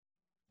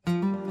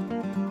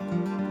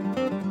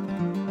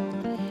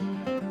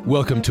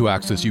Welcome to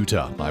Access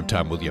Utah. I'm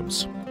Tom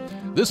Williams.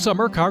 This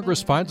summer,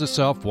 Congress finds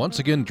itself once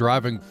again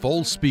driving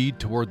full speed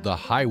toward the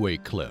highway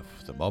cliff,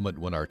 the moment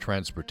when our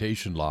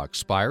transportation law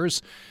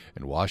expires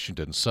and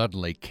Washington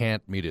suddenly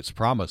can't meet its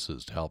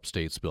promises to help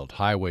states build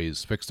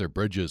highways, fix their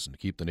bridges, and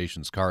keep the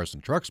nation's cars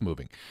and trucks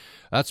moving.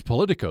 That's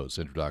Politico's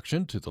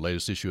introduction to the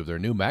latest issue of their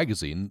new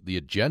magazine, The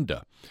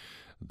Agenda.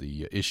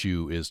 The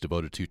issue is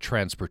devoted to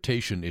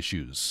transportation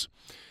issues.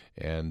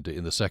 And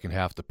in the second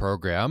half of the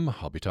program,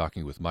 I'll be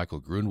talking with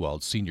Michael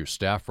Grunwald, senior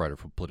staff writer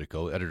for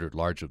Politico,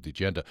 editor-at-large of The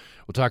Agenda.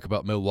 We'll talk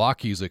about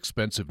Milwaukee's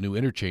expensive new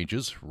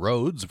interchanges,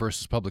 roads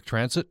versus public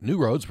transit, new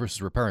roads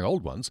versus repairing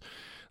old ones,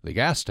 the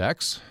gas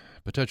tax,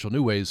 potential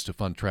new ways to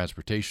fund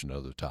transportation, and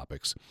other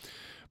topics.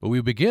 But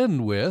we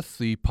begin with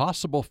the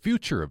possible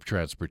future of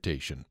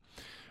transportation.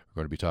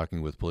 We're going to be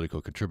talking with Politico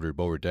contributor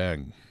Bo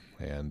Dang,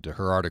 and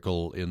her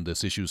article in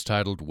this issue is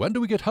titled, "When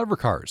Do We Get Hover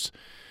Cars?"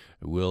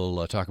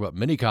 We'll talk about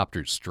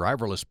minicopters,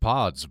 driverless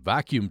pods,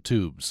 vacuum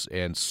tubes,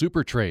 and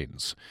super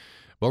trains.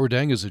 Bo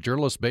Dang is a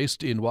journalist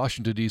based in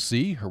Washington,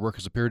 D.C. Her work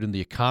has appeared in The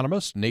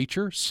Economist,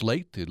 Nature,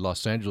 Slate, the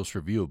Los Angeles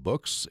Review of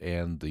Books,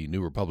 and the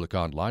New Republic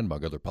Online,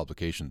 among other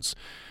publications.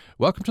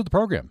 Welcome to the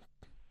program.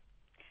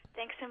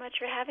 Thanks so much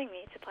for having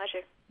me. It's a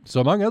pleasure.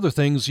 So among other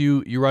things,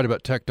 you write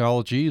about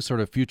technology, sort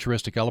of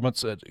futuristic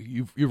elements.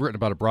 You've written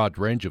about a broad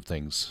range of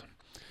things,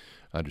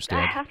 I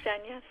understand. I have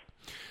done, yes.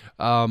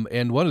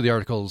 And one of the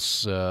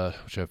articles,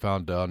 which I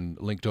found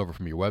linked over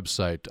from your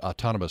website,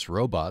 autonomous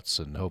robots,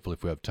 and hopefully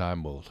if we have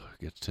time, we'll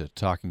get to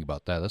talking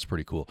about that. That's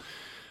pretty cool.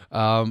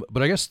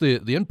 But I guess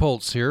the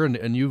impulse here,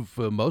 and you've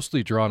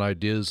mostly drawn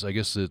ideas, I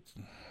guess that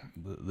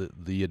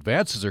the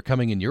advances are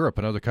coming in Europe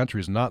and other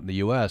countries, not in the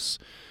U.S.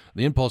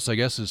 The impulse, I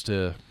guess, is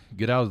to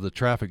get out of the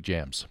traffic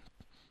jams.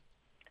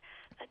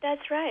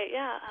 That's right,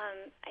 yeah.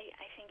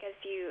 I think as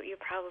you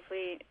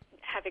probably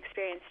have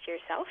experienced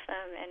yourself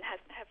and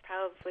have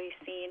probably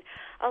seen,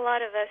 a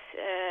lot of us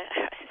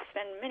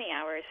spend many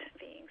hours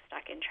being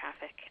stuck in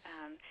traffic.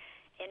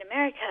 In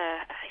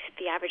America,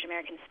 the average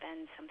American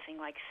spends something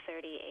like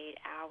 38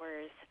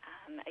 hours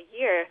a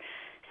year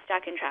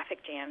stuck in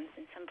traffic jams.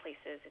 In some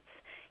places, it's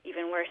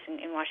even worse.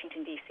 In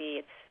Washington, D.C.,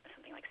 it's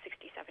something like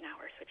 67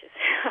 hours, which is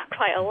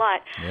quite a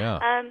lot.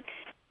 Yeah.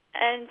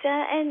 And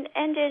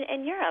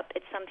in Europe,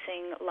 it's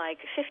something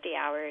like 50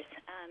 hours.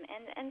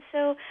 And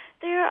so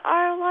there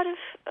are a lot of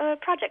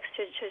projects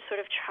to sort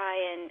of try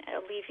and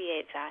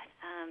alleviate that.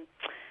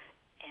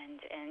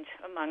 And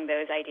among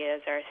those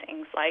ideas are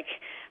things like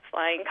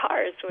flying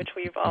cars, which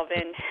we've all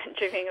been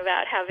dreaming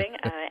about having,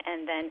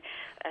 and then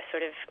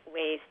sort of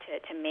ways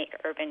to make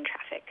urban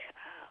traffic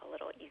a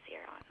little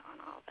easier on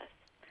all of us.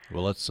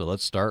 Well,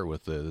 let's start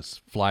with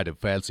this flight of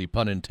fancy,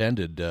 pun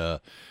intended,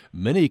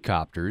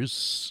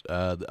 minicopters.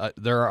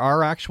 There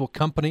are actual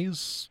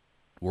companies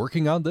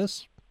working on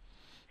this?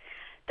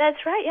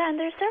 That's right, yeah, and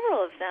there's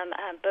several of them,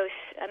 both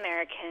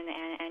American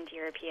and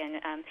European.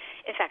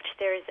 In fact,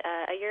 there's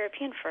a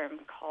European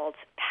firm called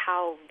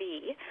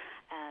POW-V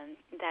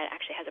that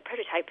actually has a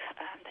prototype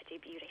that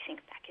debuted, I think,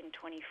 back in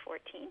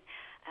 2014,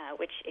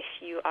 which if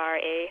you are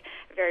a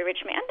very rich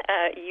man,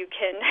 you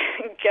can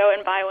go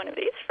and buy one of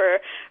these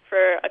for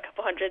a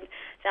couple $100,000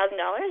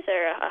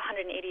 or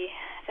 180,000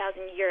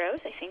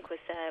 euros, I think was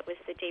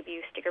the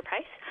debut sticker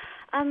price.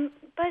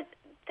 But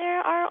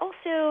there are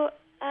also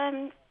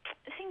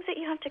things that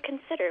you have to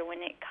consider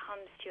when it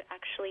comes to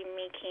actually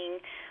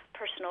making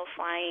personal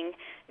flying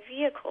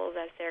vehicles,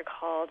 as they're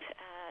called,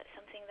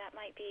 something that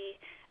might be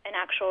an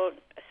actual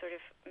sort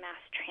of mass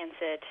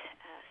transit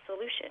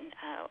solution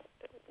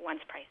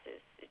once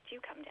prices do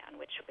come down,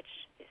 which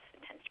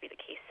tends to be the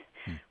case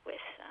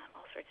with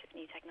all sorts of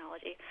new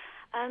technology.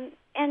 And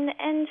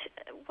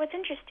what's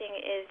interesting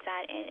is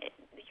that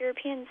the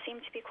Europeans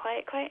seem to be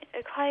quite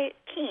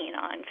keen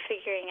on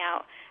figuring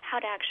out how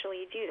to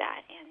actually do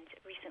that, and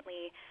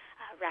recently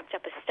wrapped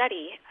up a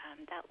study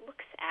that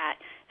looks at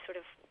sort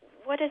of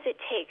what does it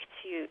take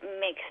to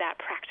make that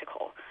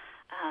practical.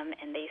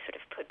 And they sort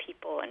of put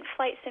people in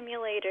flight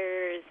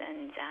simulators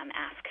and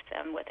asked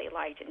them what they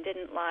liked and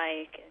didn't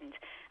like, and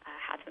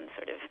had them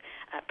sort of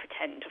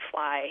pretend to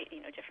fly,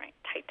 different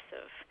types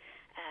of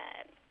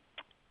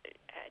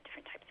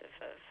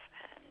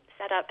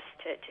setups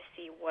to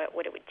see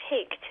what it would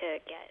take to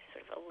get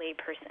sort of a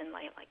layperson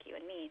like you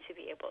and me to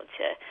be able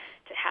to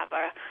have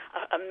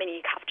a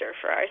mini copter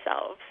for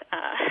ourselves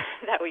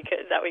that we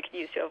could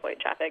use to avoid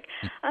traffic.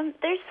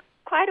 There's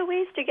quite a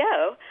ways to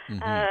go,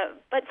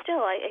 but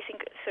still, I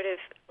think sort of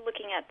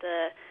looking at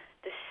the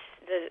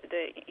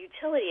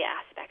utility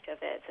aspect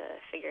of it,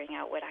 figuring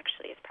out what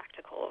actually is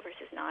practical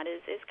versus not,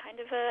 is kind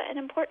of an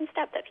important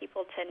step that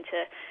people tend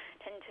to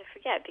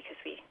forget, because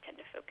we tend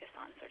to focus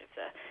on sort of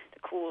the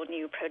cool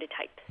new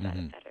prototypes that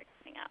are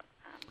coming up.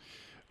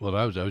 Well,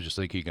 I was just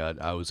thinking,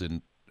 I was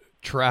in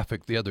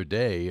traffic the other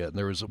day, and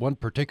there was one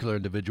particular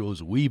individual who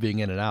was weaving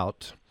in and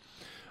out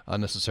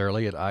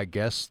unnecessarily, and I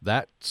guess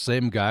that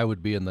same guy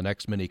would be in the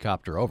next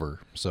minicopter over.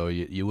 So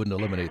you wouldn't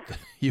eliminate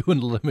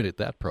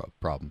that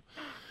problem.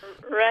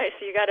 Right.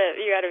 So you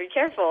gotta be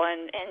careful,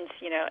 and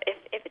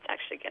if it's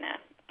actually gonna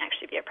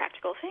actually be a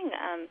practical thing.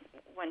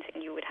 One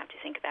thing you would have to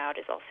think about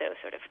is also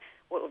sort of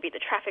what would be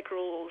the traffic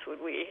rules.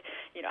 Would we,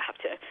 have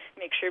to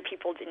make sure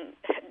people didn't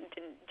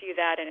do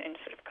that and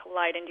sort of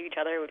collide into each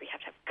other? Would we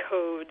have to have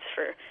codes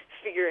for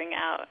figuring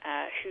out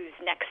who's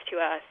next to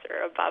us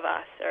or above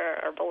us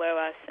or below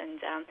us? And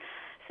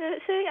so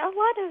a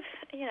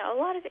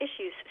lot of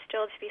issues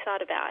still to be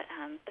thought about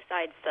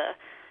besides the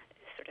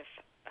sort of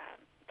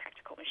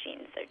practical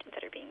machines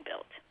that are being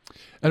built.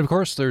 And of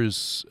course,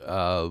 there's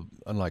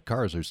unlike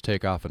cars, there's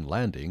takeoff and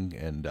landing.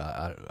 And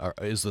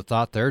is the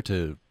thought there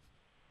to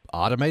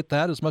automate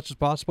that as much as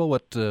possible?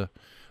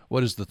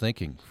 What is the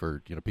thinking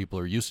for people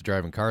who are used to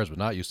driving cars but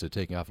not used to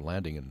taking off and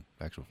landing and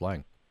actual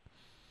flying?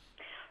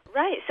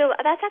 Right. So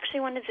that's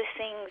actually one of the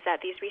things that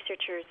these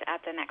researchers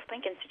at the Max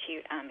Planck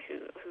Institute,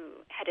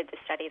 who headed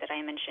the study that I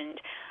mentioned,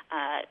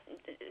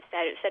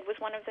 said was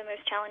one of the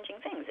most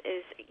challenging things.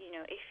 Is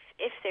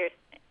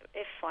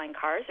if flying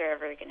cars are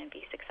ever going to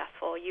be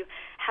successful, you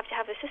have to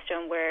have a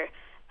system where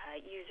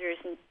users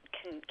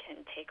can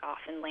take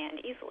off and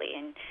land easily,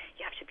 and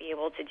you have to be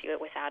able to do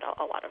it without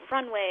a lot of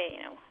runway.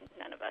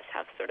 None of us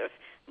have sort of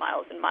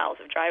miles and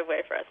miles of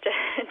driveway for us to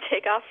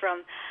take off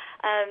from.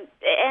 And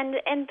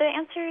the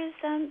answer is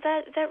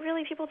that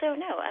really people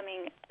don't know. I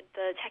mean,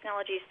 the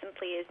technology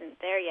simply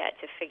isn't there yet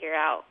to figure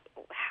out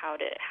how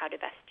to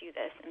best do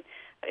this, and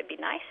it would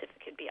be nice if it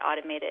could be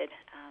automated.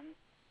 I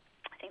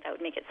think that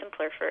would make it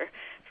simpler for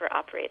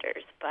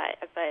operators.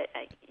 But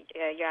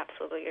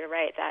you're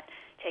right that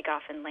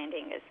takeoff and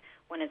landing is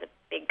one of the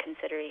big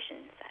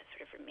considerations that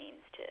sort of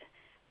remains to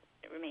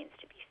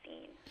be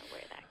seen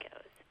where that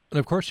goes. And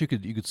of course, you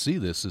could see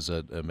this as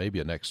maybe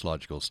a next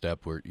logical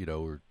step where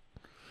we're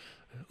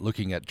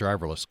looking at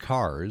driverless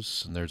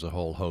cars, and there's a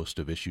whole host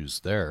of issues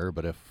there.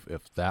 But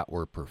if that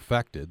were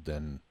perfected,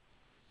 then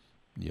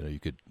you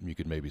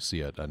could maybe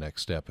see a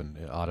next step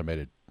in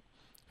automated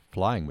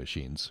flying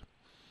machines.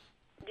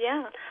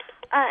 Yeah,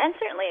 and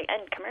certainly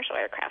in commercial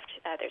aircraft,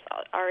 there's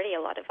already a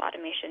lot of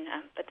automation,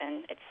 but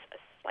then it's a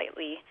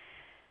slightly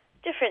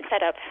different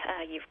setup.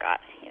 You've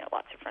got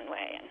lots of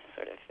runway and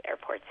sort of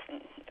airports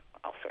and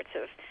all sorts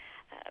of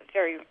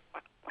very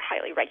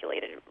highly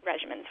regulated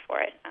regimens for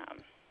it.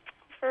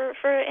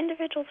 For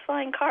individuals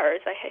flying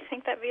cars, I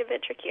think that'd be a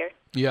bit trickier.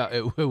 Yeah,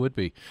 it would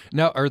be.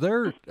 Now, are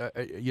there?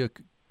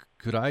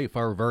 Could I, if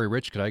I were very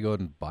rich, could I go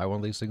and buy one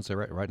of these things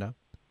right now?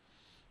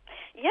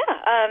 Yeah,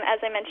 as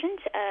I mentioned,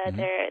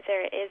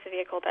 there is a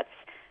vehicle that's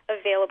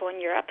available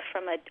in Europe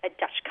from a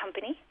Dutch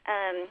company.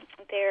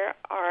 There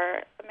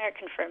are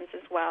American firms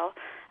as well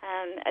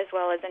as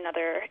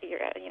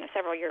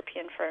several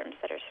European firms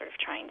that are sort of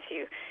trying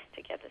to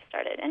get this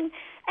started. And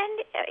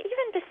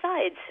even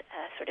besides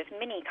sort of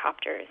mini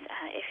copters,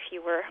 if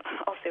you were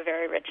also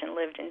very rich and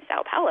lived in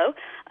Sao Paulo,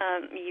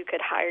 you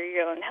could hire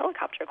your own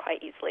helicopter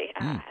quite easily,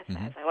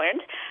 as I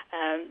learned.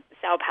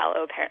 Sao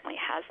Paulo apparently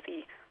has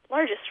the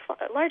largest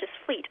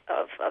fleet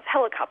of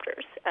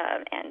helicopters,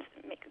 and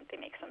they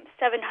make some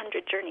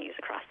 700 journeys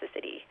across the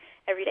city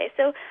every day.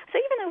 So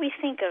even though we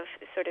think of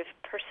sort of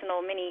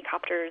personal mini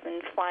copters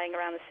and flying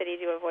around the city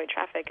to avoid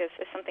traffic as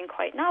something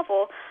quite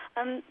novel,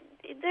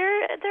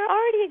 there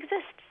already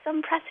exists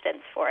some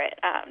precedence for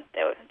it,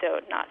 though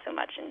not so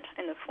much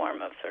in the form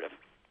of sort of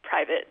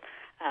private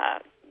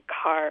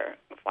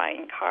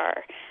flying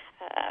car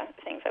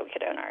things that we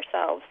could own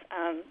ourselves.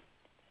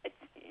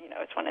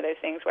 It's one of those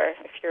things where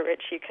if you're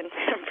rich, you can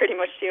pretty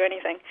much do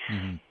anything.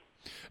 Mm-hmm.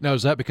 Now,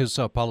 is that because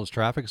Sao Paulo's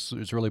traffic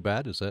is really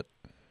bad? Is that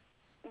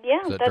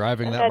that's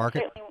driving that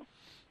market?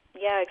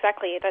 Yeah,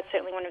 exactly. That's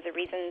certainly one of the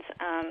reasons.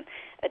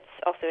 It's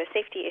also a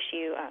safety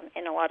issue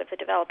in a lot of the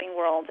developing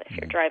world. If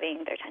you're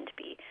driving, there tend to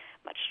be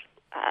much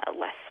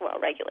less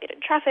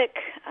well-regulated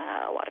traffic,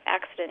 a lot of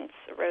accidents.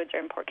 The roads are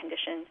in poor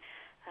condition,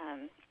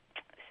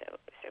 so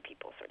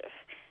people sort of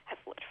have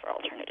looked for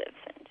alternatives.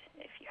 And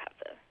if you have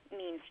the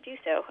means to do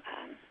so,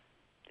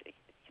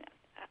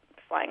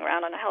 flying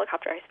around on a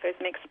helicopter, I suppose,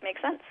 makes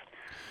sense.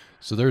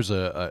 So there's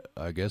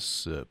I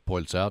guess,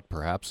 points out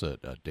perhaps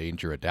a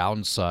danger, a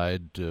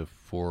downside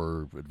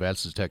for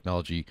advances in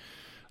technology.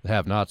 The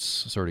have-nots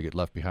sort of get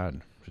left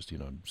behind. Just,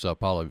 Sao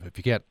Paulo, if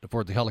you can't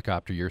afford the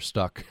helicopter, you're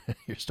stuck.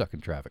 You're stuck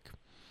in traffic.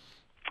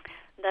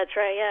 That's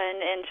right, yeah,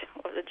 and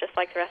just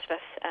like the rest of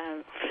us,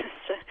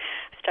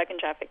 stuck in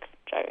traffic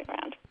driving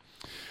around.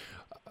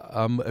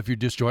 If you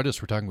just joined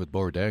us, we're talking with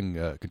Bo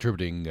Deng,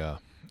 contributing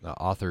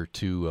author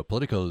to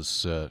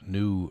Politico's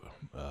new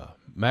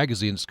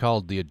magazine. It's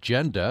called The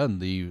Agenda,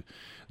 and the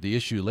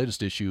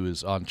latest issue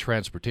is on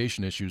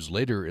transportation issues.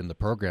 Later in the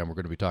program, we're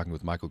going to be talking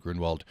with Michael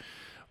Grunwald.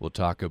 We'll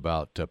talk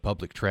about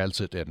public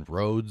transit and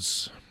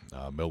roads,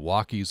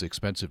 Milwaukee's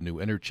expensive new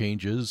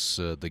interchanges,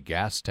 the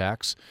gas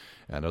tax,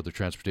 and other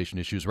transportation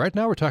issues. Right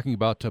now, we're talking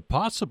about a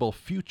possible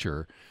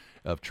future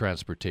of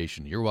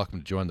transportation. You're welcome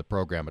to join the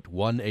program at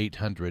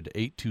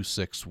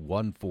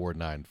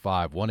 1-800-826-1495,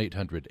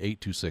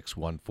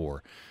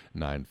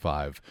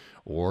 1-800-826-1495,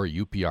 or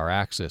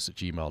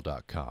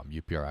upraccess@gmail.com,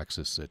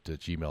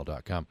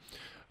 upraccess@gmail.com.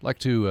 I'd like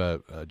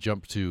to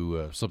jump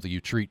to something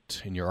you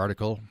treat in your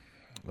article,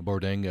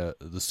 boarding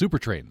the super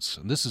trains.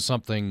 And this is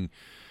something.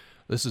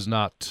 This is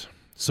not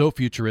so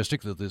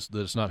futuristic that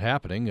it's not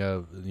happening.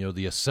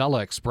 The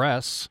Acela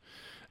Express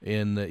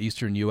in the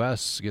eastern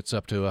U.S. gets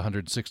up to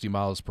 160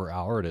 miles per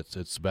hour at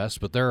its best,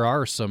 but there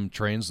are some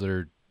trains that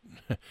are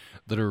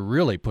that are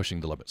really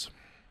pushing the limits.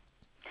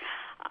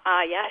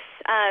 Yes,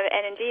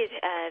 and indeed,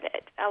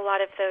 a lot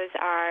of those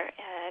are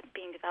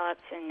being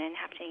developed and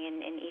happening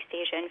in East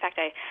Asia. In fact,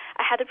 I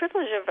had the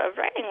privilege of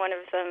riding one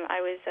of them.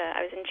 I was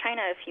in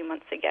China a few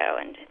months ago,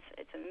 and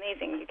it's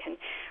amazing. You can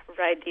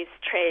ride these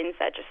trains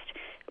that just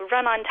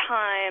run on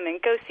time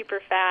and go super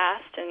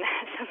fast, and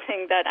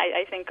something that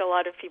I think a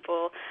lot of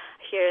people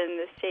here in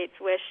the States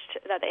wished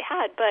that they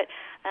had. But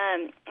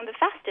the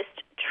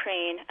fastest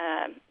train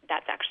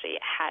that's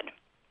actually had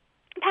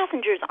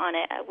passengers on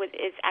it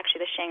is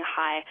actually the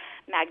Shanghai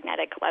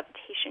Magnetic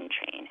Levitation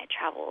Train. It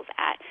travels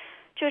at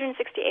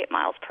 268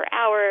 miles per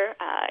hour.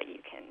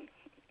 You can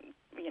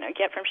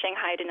get from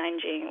Shanghai to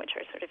Nanjing, which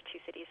are sort of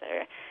two cities that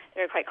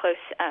are quite close,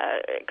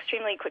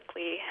 extremely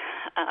quickly.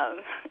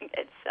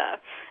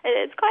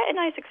 It's quite a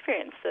nice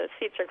experience. The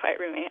seats are quite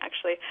roomy,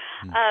 actually.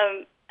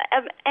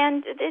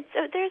 And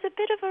there's a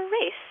bit of a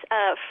race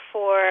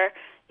for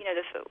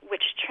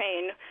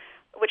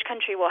which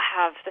country will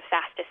have the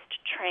fastest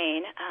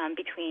train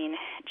between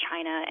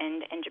China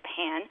and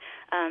Japan.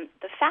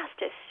 The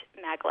fastest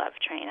maglev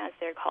train, as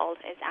they're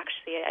called, is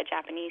actually a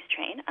Japanese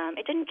train.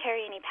 It didn't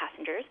carry any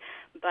passengers,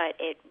 but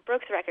it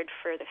broke the record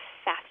for the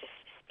fastest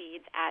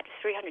speeds at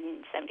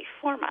 374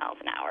 miles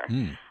an hour.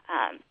 And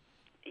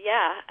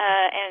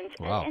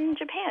wow. in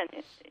Japan,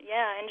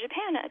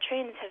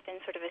 trains have been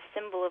sort of a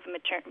symbol of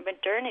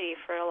modernity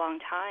for a long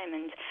time,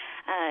 and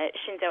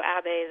Shinzo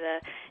Abe, the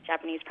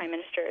Japanese prime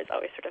minister, is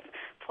always sort of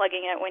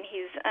plugging it when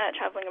he's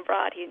traveling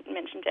abroad. He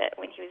mentioned it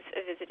when he was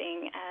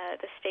visiting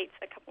the States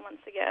a couple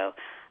months ago.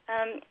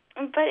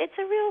 But it's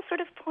a real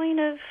sort of point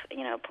of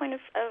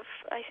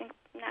I think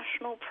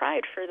national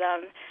pride for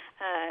them,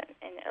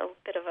 and a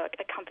bit of a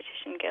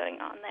competition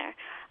going on there.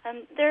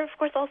 There are, of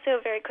course,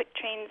 also very quick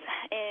trains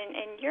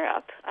in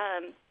Europe.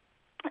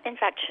 In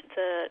fact,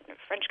 the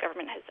French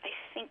government has, I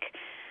think,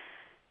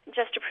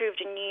 just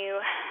approved a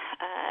new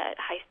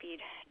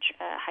high-speed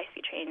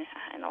train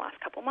in the last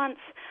couple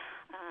months.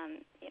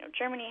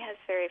 Germany has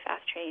very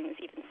fast trains,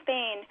 even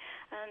Spain.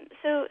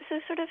 So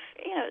sort of,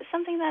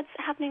 something that's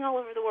happening all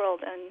over the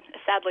world. And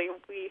sadly,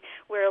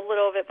 we're a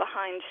little bit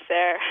behind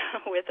there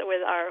with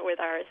our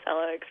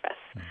Acela Express.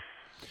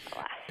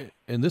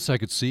 And this I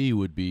could see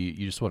would be,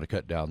 you just want to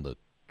cut down the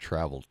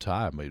travel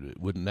time. It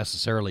wouldn't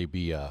necessarily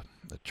be a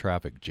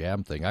traffic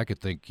jam thing. I could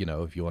think,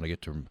 if you want to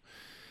get from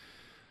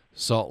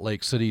Salt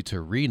Lake City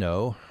to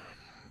Reno,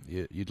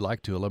 you'd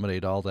like to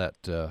eliminate all that,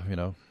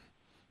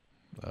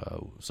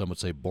 some would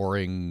say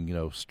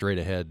boring, straight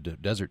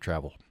ahead desert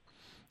travel.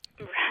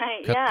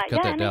 Right. Cut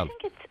that down. I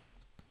think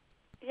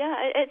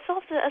it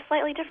solves a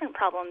slightly different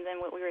problem than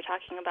what we were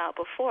talking about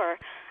before.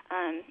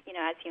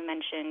 As you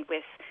mentioned,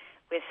 with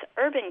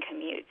urban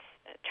commutes,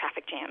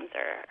 traffic jams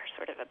are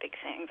sort of a big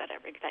thing that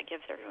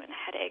gives everyone a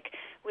headache.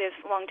 With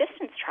long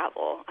distance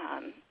travel,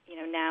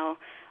 now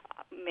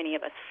many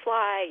of us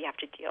fly. You have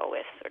to deal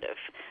with sort of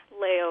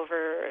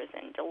layovers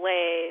and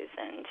delays,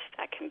 and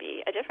that can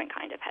be a different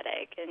kind of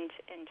headache. And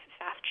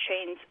fast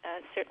trains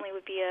certainly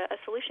would be a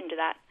solution to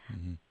that.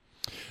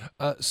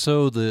 Mm-hmm.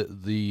 So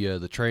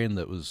the train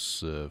that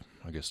was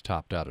I guess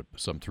topped out at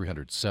some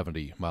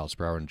 370 miles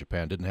per hour in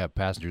Japan didn't have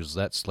passengers. Is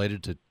that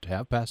slated to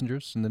have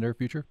passengers in the near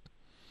future?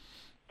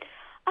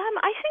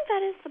 I think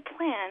that is the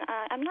plan.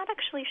 I'm not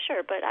actually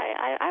sure, but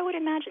I would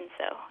imagine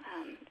so.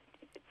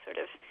 It's sort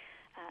of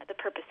the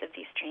purpose of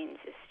these trains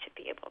is to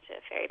be able to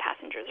ferry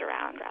passengers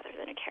around rather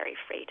than to carry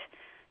freight.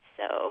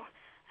 So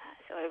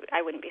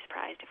I wouldn't be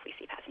surprised if we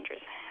see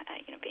passengers,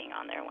 being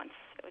on there once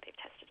they've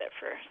tested it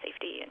for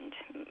safety and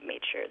made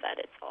sure that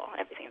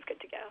everything is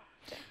good to go.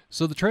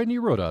 So the train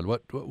you rode on,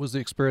 what was the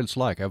experience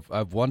like?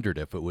 I've wondered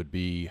if it would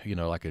be,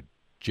 like a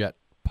jet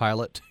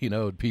pilot,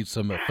 it'd be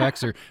some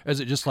effects, or is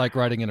it just like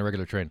riding in a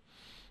regular train?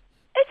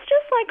 It's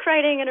just like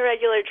riding in a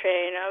regular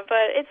train,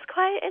 but it's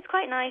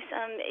quite nice.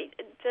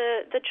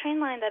 The train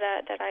line that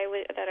I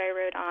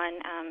rode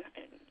on,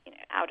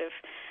 out of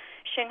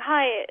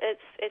Shanghai, it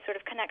sort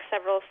of connects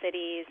several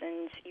cities,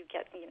 and you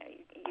get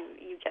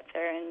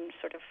there in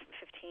sort of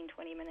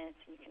 15-20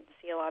 minutes, and you can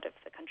see a lot of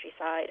the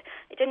countryside.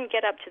 It didn't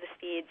get up to the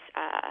speeds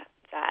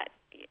that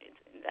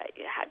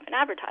had been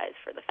advertised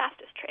for the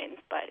fastest trains,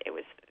 but it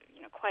was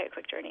quite a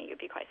quick journey. You'd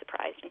be quite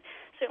surprised, and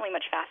certainly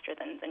much faster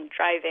than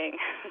driving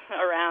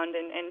around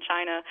in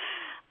China.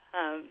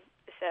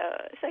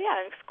 So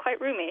yeah, it's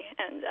quite roomy,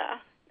 and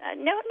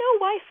no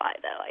Wi-Fi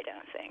though, I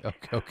don't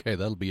think. Okay,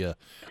 that'll be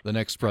the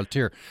next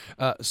frontier.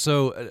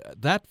 So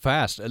that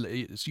fast,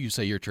 you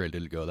say your train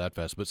didn't go that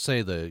fast, but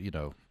say the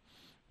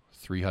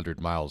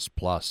 300 miles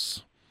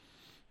plus.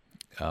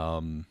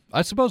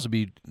 I suppose it'd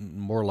be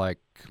more like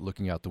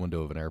looking out the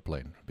window of an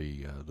airplane.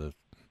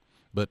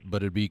 But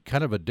it'd be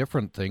kind of a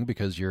different thing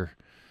because you're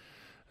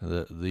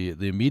the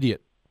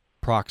immediate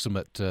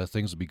proximate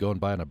things would be going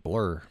by in a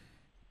blur.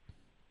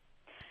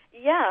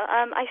 Yeah,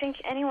 I think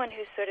anyone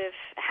who's sort of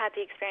had the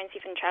experience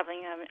even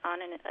traveling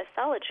on a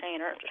solid train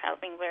or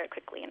traveling very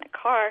quickly in a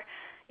car,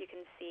 you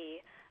can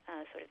see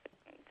sort of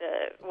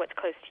the what's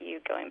close to you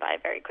going by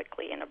very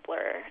quickly in a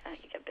blur.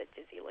 You get a bit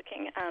dizzy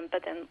looking,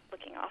 but then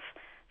looking off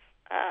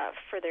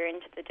further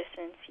into the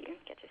distance, you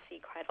get to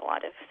see quite a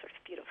lot of sort of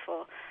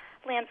beautiful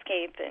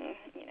landscape and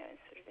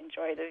sort of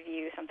enjoy the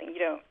view. Something you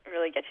don't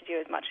really get to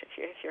do as much if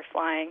you're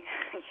flying.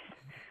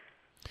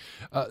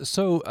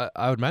 So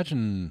I would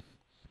imagine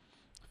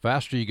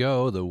faster you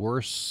go, the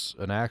worse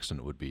an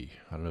accident would be.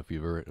 I don't know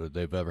if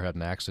they've ever had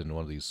an accident in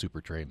one of these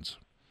super trains.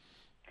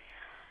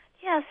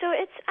 Yeah, so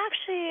it's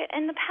actually,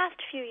 in the past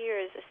few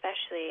years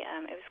especially,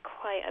 it was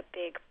quite a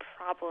big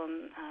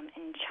problem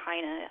in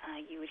China.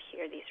 You would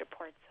hear these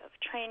reports of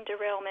train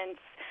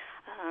derailments.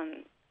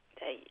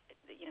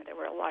 There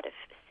were a lot of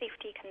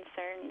safety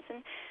concerns,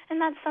 and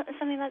that's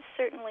something that's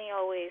certainly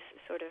always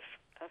sort of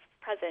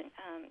present,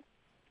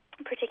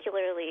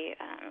 particularly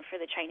for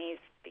the Chinese,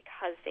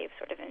 because they've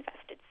sort of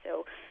invested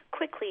so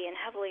quickly and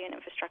heavily in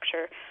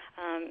infrastructure.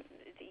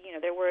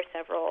 There were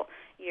several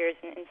years,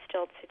 and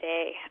still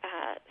today,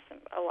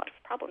 a lot of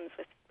problems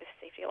with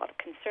safety, a lot of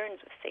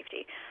concerns with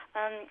safety.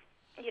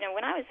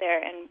 When I was there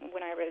and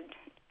when I rode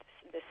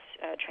this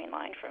train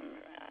line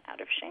from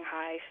out of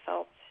Shanghai,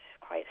 felt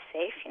quite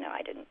safe. I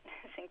didn't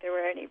think there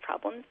were any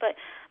problems, but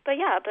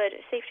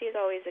safety is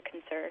always a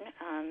concern.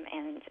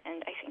 And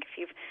I think if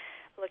you've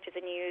looked at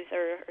the news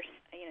or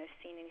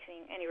seen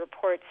any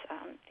reports,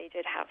 they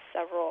did have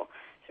several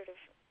sort of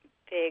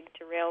big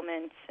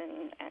derailments,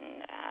 and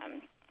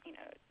I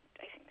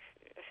think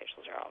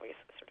officials are always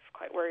sort of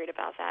quite worried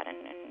about that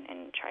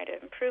and try to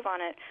improve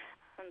on it.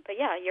 But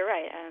yeah, you're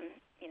right.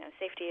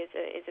 Safety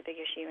is a big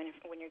issue, and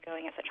when you're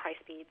going at such high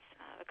speeds,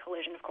 a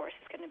collision, of course,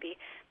 is going to be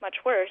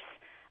much worse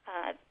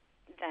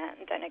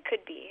than it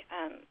could be.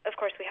 Of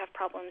course, we have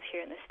problems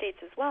here in the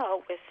States as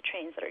well with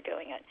trains that are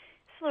going at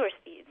slower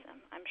speeds.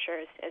 I'm sure,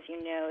 as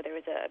you know, there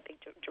was a big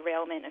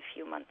derailment a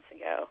few months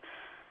ago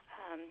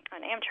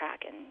on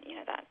Amtrak, and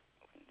that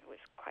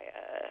was quite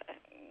a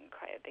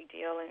big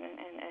deal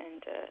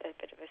and a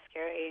bit of a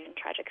scary and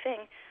tragic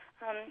thing.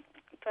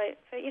 But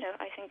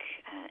I think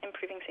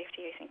improving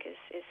safety, I think, is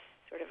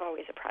sort of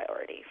always a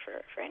priority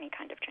for any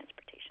kind of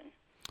transportation.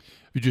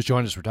 If you just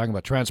joined us, we're talking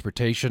about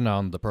transportation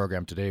on the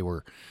program today.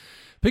 We're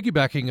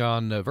piggybacking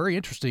on a very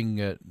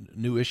interesting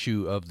new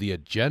issue of The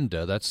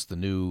Agenda. That's the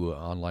new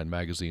online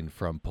magazine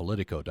from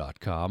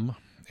Politico.com.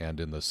 And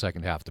in the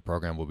second half of the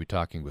program, we'll be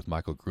talking with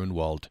Michael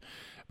Grunwald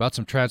about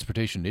some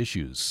transportation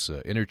issues,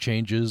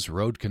 interchanges,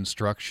 road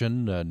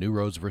construction, new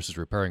roads versus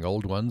repairing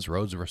old ones,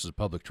 roads versus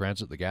public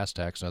transit, the gas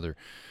tax, and other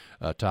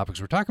topics.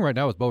 We're talking right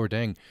now with Bo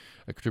Redang,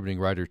 a contributing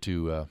writer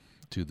to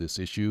this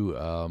issue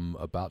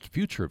about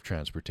future of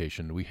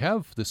transportation. We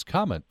have this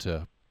comment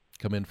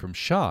come in from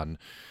Sean.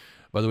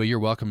 By the way, you're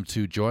welcome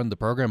to join the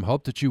program.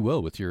 Hope that you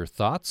will with your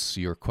thoughts,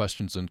 your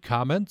questions, and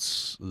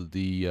comments.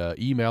 The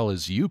email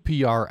is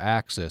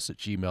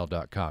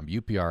upraccess@gmail.com,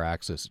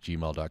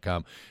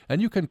 upraccess@gmail.com.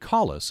 And you can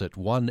call us at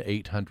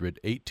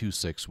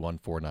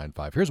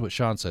 1-800-826-1495. Here's what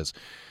Sean says.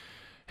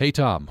 Hey,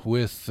 Tom,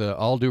 with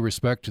all due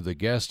respect to the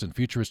guest and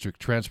futuristic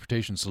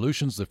transportation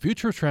solutions, the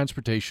future of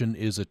transportation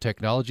is a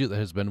technology that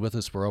has been with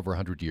us for over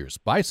 100 years.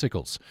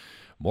 Bicycles.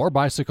 More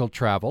bicycle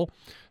travel,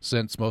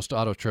 since most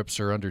auto trips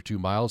are under 2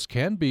 miles,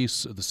 can be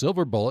the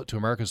silver bullet to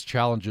America's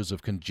challenges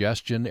of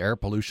congestion, air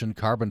pollution,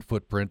 carbon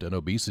footprint, and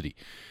obesity.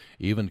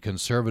 Even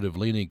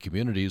conservative-leaning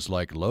communities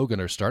like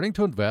Logan are starting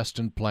to invest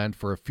and plan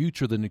for a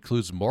future that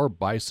includes more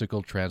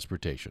bicycle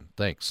transportation.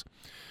 Thanks.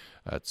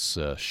 That's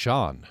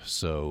Sean.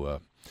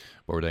 So,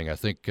 Bording, I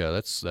think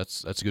that's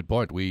a good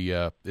point.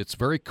 It's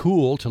very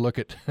cool to look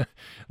at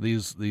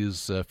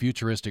these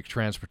futuristic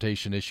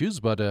transportation issues,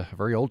 but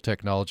very old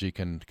technology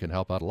can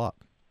help out a lot.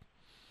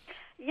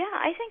 Yeah,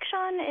 I think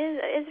Sean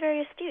is very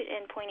astute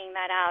in pointing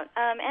that out.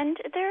 And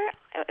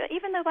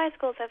even though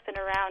bicycles have been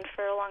around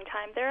for a long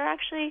time, there are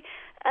actually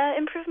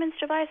improvements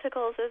to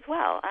bicycles as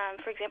well.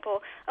 For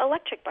example,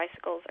 electric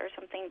bicycles are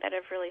something that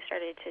have really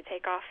started to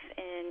take off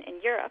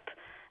in Europe.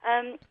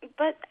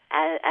 But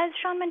as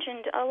Sean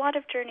mentioned, a lot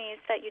of journeys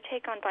that you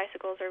take on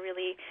bicycles are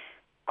really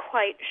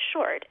quite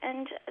short,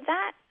 and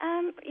that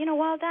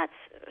while that's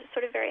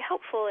sort of very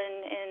helpful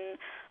in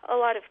a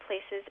lot of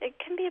places, it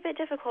can be a bit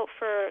difficult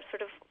for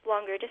sort of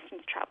longer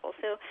distance travel.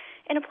 So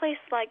in a place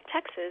like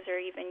Texas or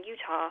even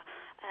Utah,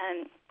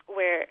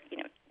 where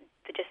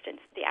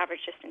the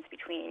average distance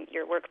between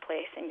your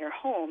workplace and your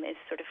home is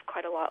sort of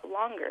quite a lot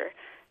longer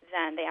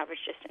than the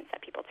average distance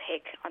that people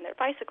take on their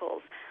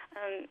bicycles,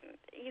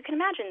 you can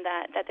imagine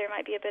that there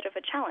might be a bit of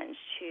a challenge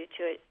to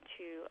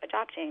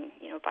adopting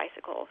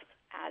bicycles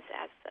as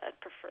the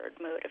preferred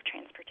mode of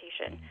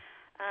transportation.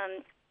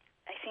 I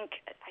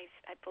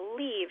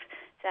believe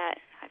that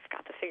I've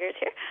got the figures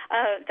here,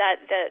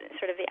 that the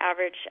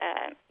average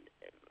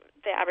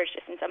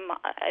distance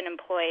an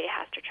employee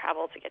has to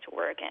travel to get to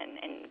work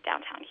in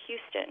downtown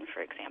Houston,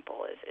 for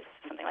example, is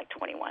something like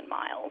 21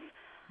 miles.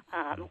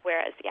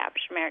 Whereas the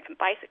average American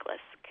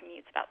bicyclist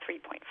commutes about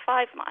 3.5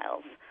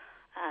 miles.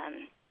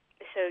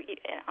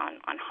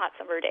 on hot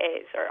summer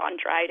days or on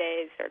dry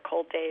days or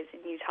cold days in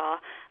Utah,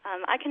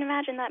 I can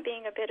imagine that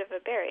being a bit of a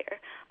barrier.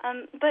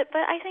 But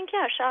I think,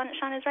 yeah,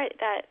 Sean is right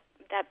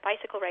that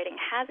bicycle riding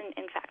has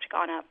in fact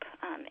gone up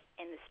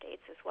in the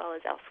States as well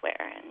as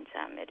elsewhere, and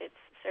it's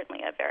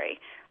certainly a very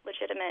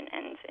legitimate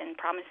and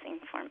promising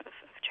form of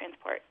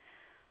transport.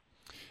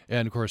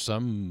 And of course,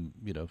 some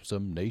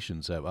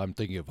nations have. I'm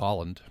thinking of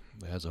Holland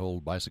has a whole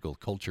bicycle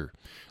culture.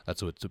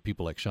 That's what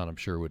people like Sean, I'm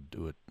sure,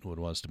 would want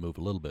us to move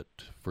a little bit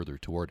further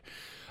toward.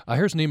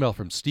 Here's an email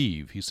from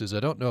Steve. He says, I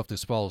don't know if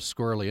this falls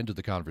squarely into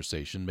the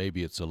conversation.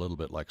 Maybe it's a little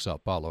bit like Sao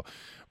Paulo,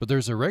 but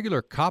there's a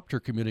regular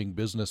copter commuting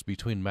business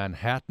between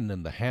Manhattan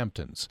and the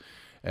Hamptons.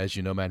 As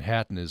you know,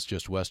 Manhattan is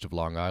just west of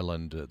Long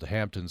Island. The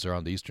Hamptons are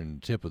on the eastern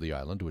tip of the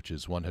island, which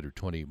is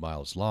 120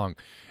 miles long.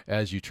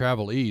 As you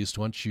travel east,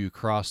 once you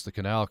cross the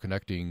canal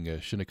connecting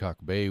Shinnecock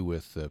Bay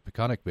with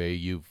Peconic Bay,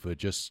 you've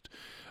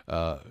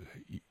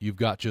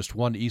got just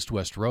one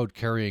east-west road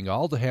carrying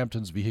all the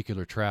Hamptons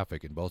vehicular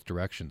traffic in both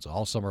directions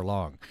all summer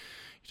long.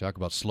 You talk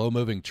about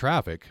slow-moving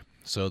traffic.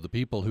 So the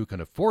people who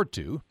can afford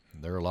to,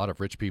 there are a lot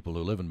of rich people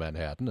who live in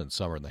Manhattan and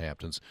some are in the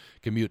Hamptons,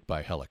 commute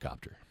by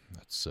helicopter.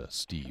 That's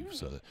Steve.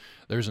 So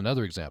there's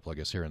another example, I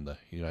guess, here in the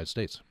United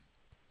States.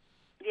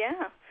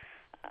 Yeah.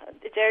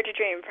 Dare to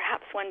dream.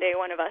 Perhaps one day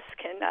one of us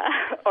can,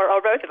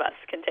 or both of us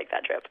can take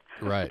that trip.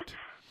 Right.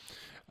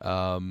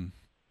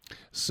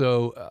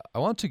 So I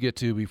want to get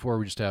to, before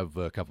we just have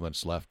a couple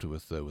minutes left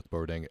with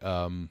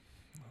Borodang,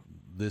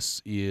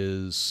 this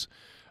is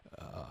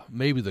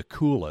maybe the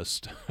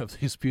coolest of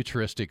these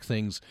futuristic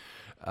things,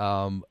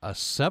 a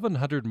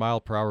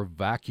 700-mile-per-hour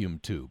vacuum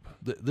tube.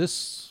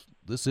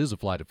 This is a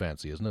flight of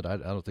fancy, isn't it? I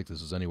don't think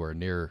this is anywhere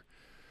near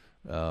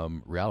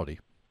reality.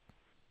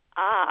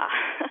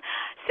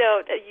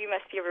 So you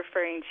must be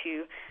referring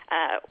to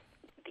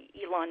the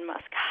Elon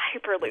Musk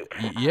Hyperloop.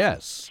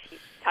 Yes. He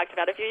talked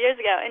about a few years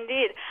ago,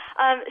 indeed.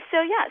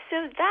 So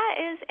that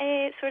is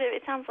a sort of,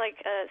 it sounds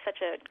like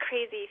such a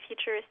crazy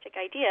futuristic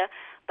idea,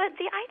 but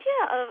the idea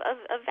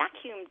of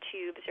vacuum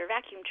tubes or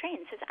vacuum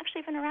trains has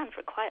actually been around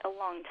for quite a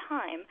long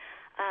time.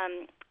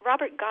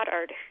 Robert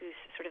Goddard, who's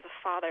sort of the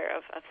father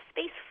of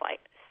space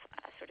flight,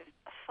 sort of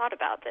thought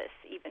about this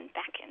even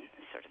back in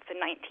sort of the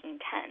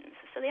 1910s.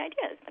 So the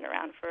idea has been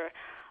around for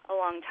a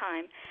long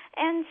time.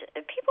 And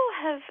people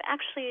have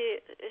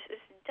actually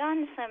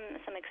done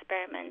some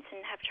experiments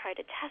and have tried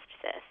to test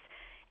this.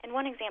 And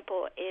one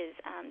example is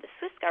the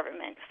Swiss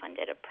government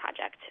funded a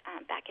project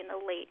back in the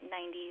late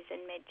 90s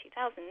and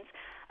mid-2000s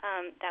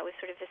that was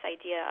sort of this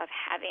idea of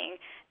having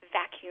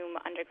vacuum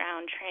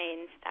underground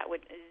trains that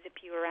would zip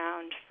you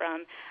around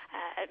from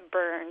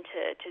Bern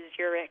to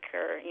Zurich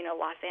or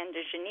Los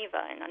Angeles to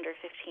Geneva in under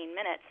 15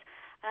 minutes.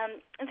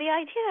 The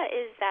idea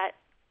is that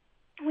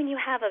when you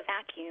have a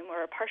vacuum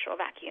or a partial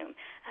vacuum,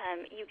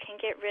 you can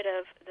get rid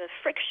of the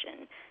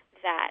friction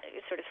that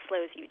sort of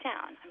slows you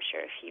down. I'm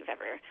sure if you've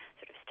ever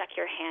sort of stuck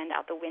your hand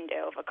out the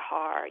window of a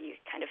car, you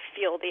kind of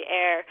feel the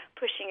air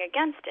pushing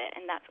against it,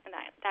 and that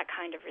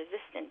kind of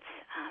resistance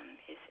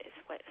is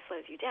what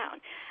slows you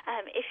down.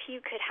 If you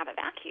could have a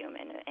vacuum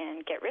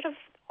and get rid of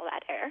all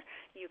that air,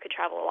 you could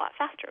travel a lot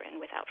faster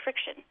and without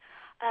friction.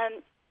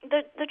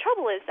 The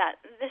trouble is that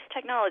this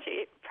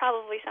technology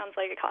probably sounds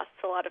like it costs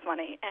a lot of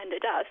money, and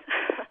it does.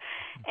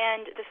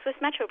 And the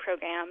Swiss Metro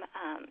program,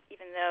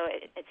 even though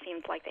it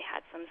seemed like they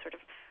had some sort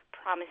of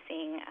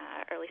promising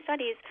early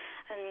studies,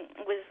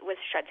 was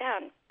shut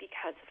down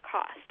because of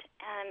cost.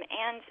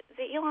 And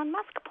the Elon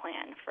Musk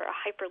plan for a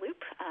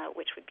Hyperloop,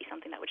 which would be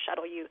something that would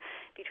shuttle you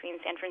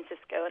between San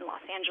Francisco and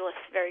Los Angeles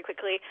very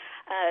quickly,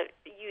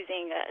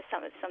 using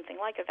something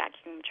like a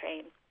vacuum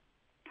train,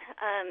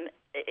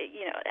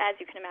 as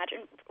you can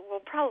imagine,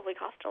 will probably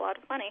cost a lot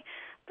of money.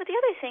 But the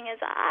other thing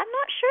is, I'm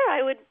not sure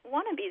I would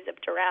want to be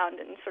zipped around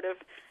and sort of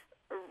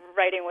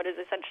riding what is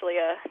essentially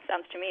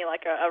sounds to me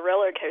like a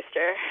roller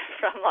coaster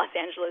from Los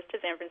Angeles to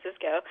San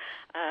Francisco,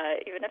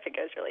 even if it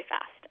goes really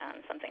fast,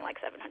 something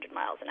like 700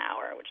 miles an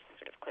hour, which is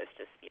sort of close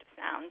to the speed of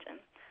sound. And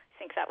I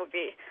think that would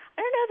be, I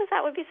don't know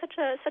that would be such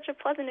a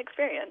pleasant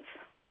experience.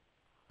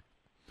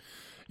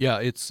 Yeah,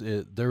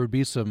 there would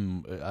be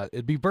some.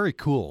 It'd be very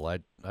cool.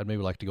 I'd maybe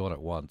like to go on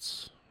it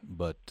once,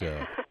 but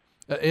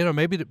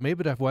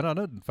maybe I've went on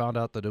it and found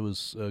out that it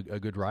was a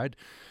good ride.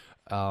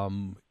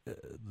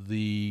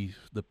 The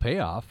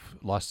payoff,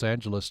 Los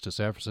Angeles to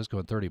San Francisco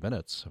in 30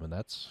 minutes. I mean,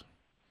 that's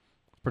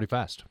pretty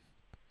fast.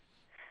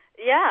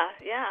 Yeah.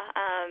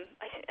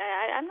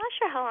 I'm not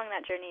sure how long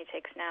that journey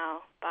takes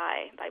now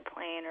by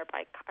plane or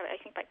by car. I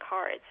think by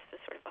car it's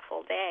sort of a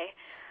full day.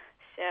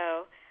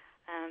 So.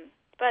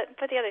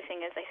 But the other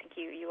thing is, I think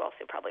you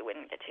also probably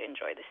wouldn't get to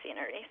enjoy the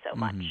scenery so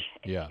much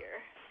if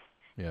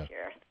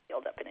you're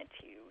sealed up in a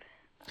tube.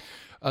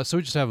 So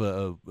we just have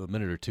a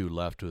minute or two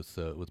left with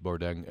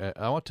Borodang.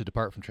 I want to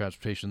depart from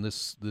transportation.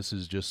 This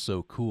is just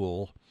so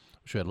cool.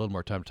 Wish we had a little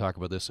more time to talk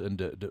about this and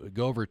to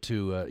go over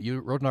to. You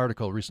wrote an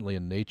article recently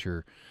in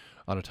Nature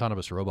on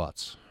autonomous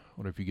robots. I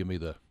wonder if you give me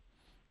the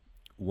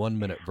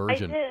 1-minute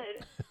version. I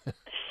did.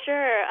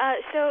 Sure.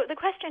 So the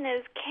question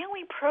is, can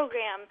we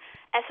program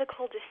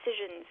ethical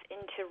decisions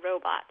into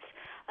robots?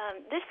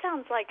 This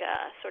sounds like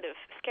a sort of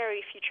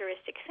scary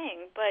futuristic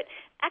thing, but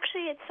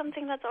actually it's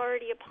something that's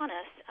already upon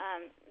us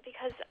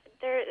because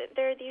there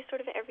are these sort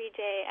of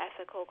everyday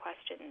ethical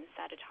questions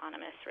that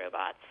autonomous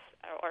robots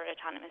or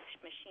autonomous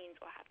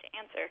machines will have to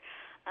answer.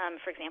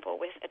 For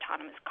example, with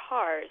autonomous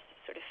cars,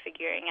 sort of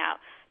figuring out,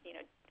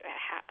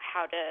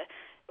 how to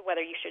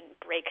whether you should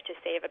brake to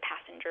save a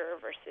passenger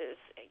versus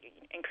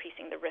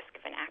increasing the risk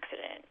of an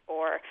accident,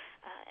 or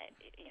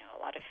a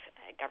lot of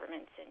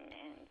governments and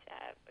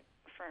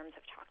firms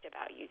have talked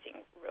about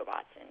using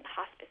robots in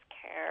hospice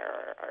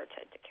care or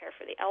to care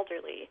for the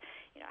elderly.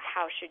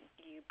 How should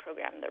you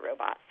program the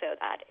robot so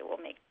that it will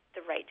make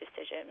the right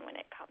decision when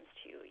it comes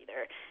to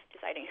either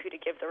deciding who to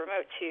give the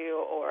remote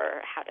to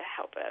or how to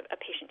help a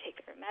patient take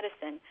their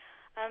medicine?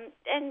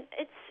 And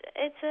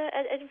it's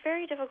a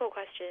very difficult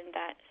question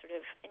that sort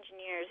of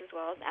engineers as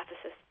well as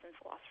ethicists and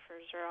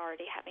philosophers are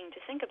already having to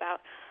think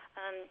about.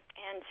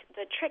 And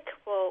the trick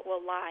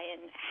will lie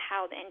in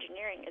how the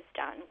engineering is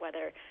done,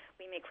 whether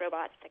we make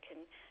robots that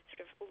can sort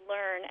of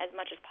learn as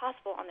much as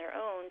possible on their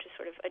own to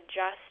sort of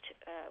adjust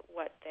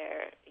what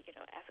their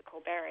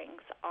ethical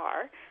bearings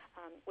are,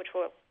 which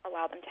will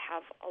allow them to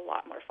have a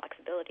lot more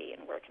flexibility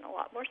and work in a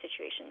lot more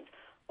situations,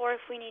 or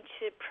if we need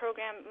to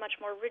program much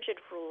more rigid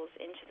rules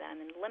into them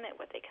and limit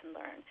what they can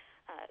learn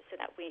so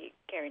that we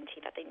guarantee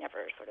that they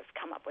never sort of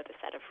come up with a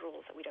set of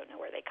rules that we don't know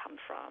where they come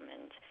from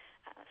and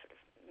sort of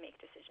make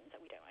decisions that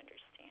we don't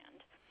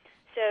understand.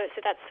 So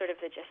that's sort of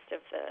the gist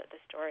of the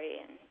story,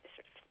 and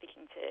sort of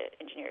speaking to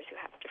engineers who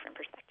have different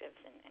perspectives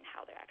and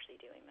how they're actually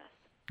doing this.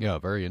 Yeah,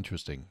 very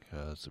interesting.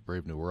 It's a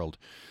brave new world.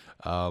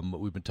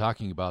 We've been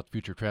talking about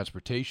future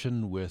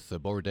transportation with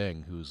Bo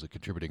Deng, who's a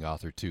contributing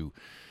author to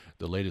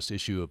the latest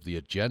issue of The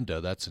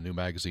Agenda. That's a new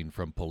magazine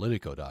from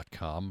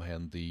Politico.com,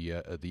 and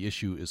the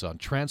issue is on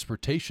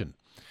transportation.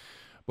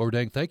 Bo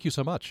Deng, thank you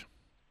so much.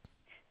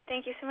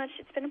 Thank you so much.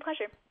 It's been a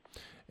pleasure.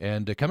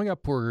 And coming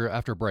up,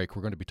 after a break,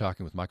 we're going to be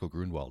talking with Michael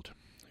Grunwald,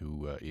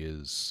 who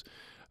is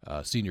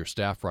senior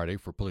staff writer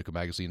for Politico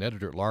magazine,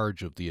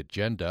 editor-at-large of The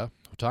Agenda.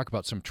 We'll talk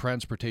about some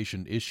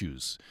transportation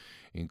issues,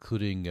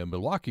 including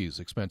Milwaukee's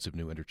expensive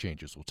new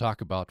interchanges. We'll talk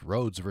about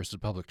roads versus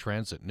public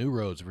transit, new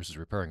roads versus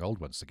repairing old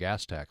ones, the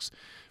gas tax,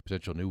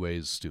 potential new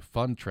ways to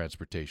fund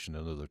transportation,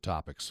 and other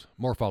topics.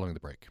 More following the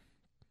break.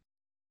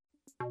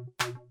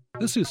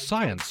 This is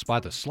Science by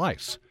the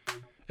Slice.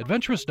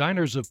 Adventurous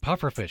diners of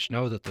pufferfish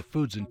know that the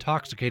food's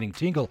intoxicating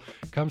tingle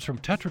comes from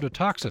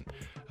tetrodotoxin,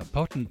 a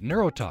potent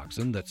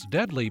neurotoxin that's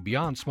deadly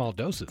beyond small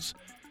doses.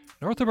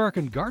 North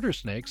American garter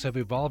snakes have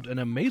evolved an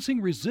amazing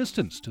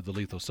resistance to the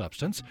lethal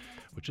substance,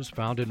 which is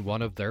found in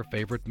one of their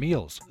favorite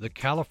meals, the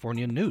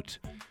California newt.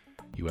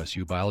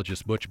 USU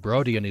biologist Butch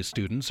Brody and his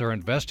students are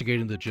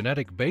investigating the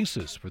genetic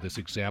basis for this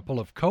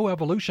example of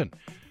coevolution.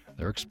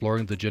 They're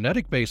exploring the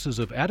genetic basis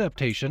of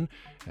adaptation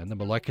and the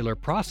molecular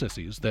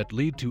processes that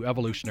lead to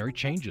evolutionary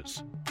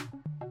changes.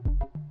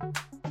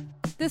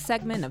 This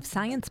segment of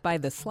Science by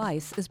the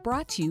Slice is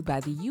brought to you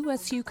by the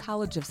USU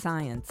College of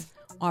Science,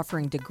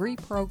 offering degree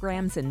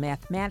programs in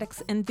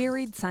mathematics and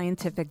varied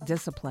scientific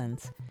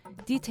disciplines.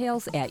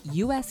 Details at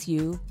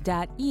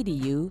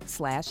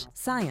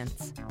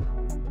usu.edu/science.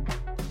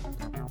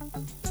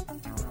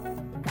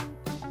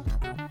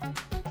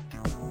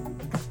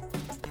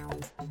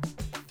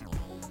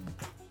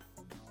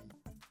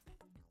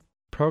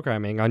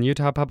 Programming on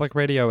Utah Public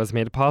Radio is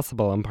made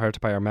possible in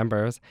part by our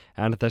members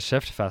and the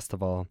Shift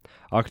Festival,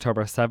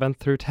 October 7th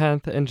through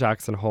 10th in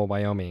Jackson Hole,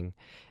 Wyoming,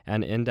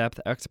 an in-depth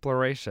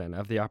exploration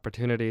of the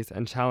opportunities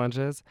and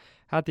challenges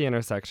at the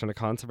intersection of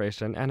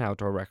conservation and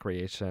outdoor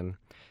recreation,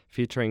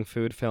 featuring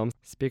food, films,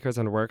 speakers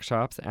and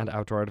workshops, and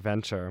outdoor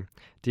adventure.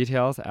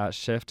 Details at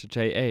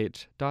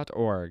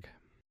shiftjh.org.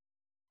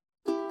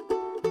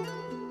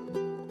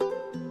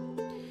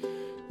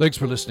 Thanks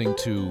for listening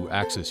to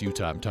Access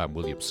Utah. I'm Tom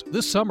Williams.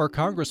 This summer,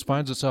 Congress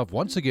finds itself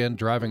once again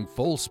driving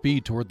full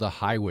speed toward the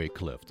highway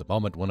cliff, the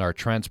moment when our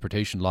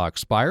transportation law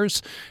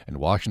expires and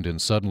Washington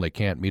suddenly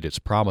can't meet its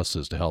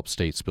promises to help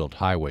states build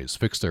highways,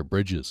 fix their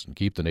bridges, and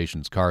keep the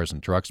nation's cars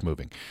and trucks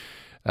moving.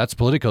 That's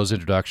Politico's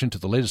introduction to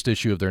the latest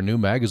issue of their new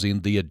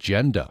magazine, The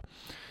Agenda.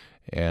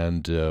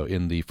 And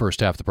in the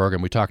first half of the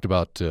program, we talked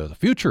about the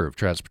future of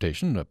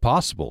transportation,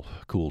 possible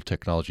cool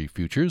technology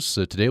futures.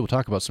 Today, we'll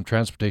talk about some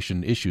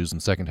transportation issues in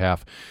the second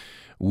half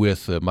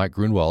with Mike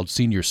Grunwald,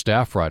 senior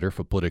staff writer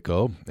for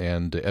Politico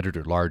and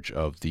editor-at-large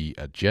of The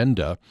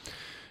Agenda.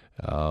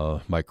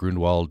 Mike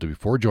Grunwald,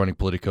 before joining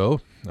Politico,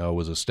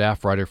 was a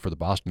staff writer for the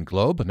Boston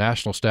Globe, a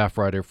national staff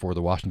writer for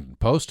the Washington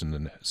Post,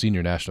 and a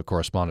senior national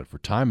correspondent for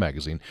Time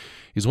magazine.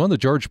 He's won the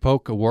George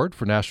Polk Award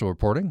for National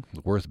Reporting,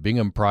 the Worth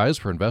Bingham Prize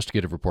for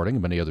Investigative Reporting,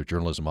 and many other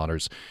journalism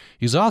honors.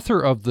 He's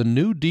author of The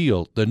New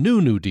Deal, The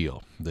New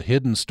Deal, The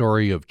Hidden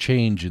Story of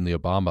Change in the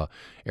Obama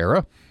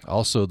Era,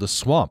 also The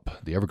Swamp,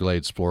 The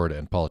Everglades, Florida,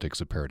 and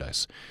Politics of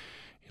Paradise.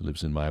 He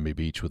lives in Miami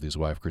Beach with his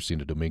wife,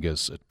 Christina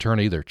Dominguez,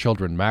 attorney, their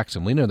children, Max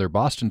and Lena, and their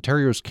Boston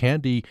Terriers,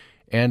 Candy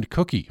and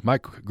Cookie.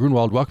 Mike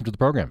Grunwald, welcome to the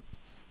program.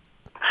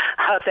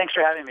 Thanks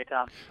for having me,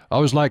 Tom. I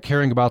always like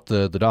hearing about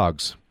the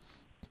dogs.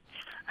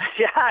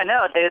 Yeah, I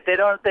know. They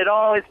don't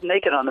always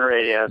make it on the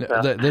radio.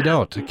 So. They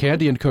don't.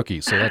 Candy and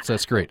cookies. So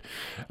that's great.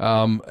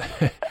 And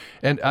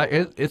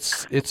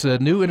it's a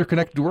new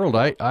interconnected world.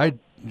 I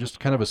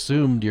just kind of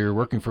assumed you're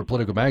working for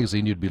Politico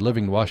magazine. You'd be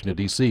living in Washington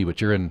D.C., but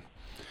you're in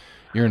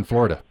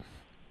Florida.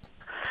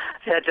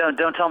 Yeah,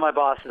 don't tell my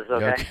bosses,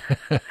 okay?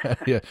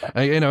 Yeah,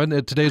 in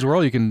today's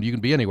world, you can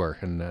be anywhere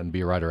and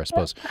be a writer, I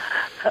suppose.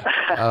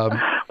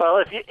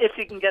 Well, if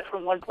you can get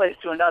from one place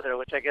to another,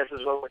 which I guess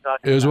is what we're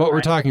talking about. Is what right?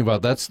 we're talking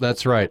about.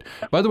 That's right.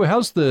 By the way,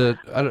 how's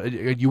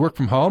you work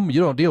from home?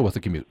 You don't deal with the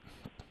commute.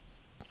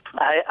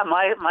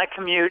 My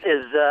commute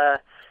is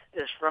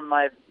from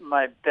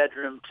my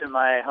bedroom to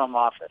my home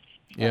office.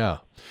 Yeah,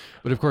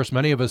 but of course,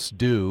 many of us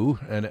do,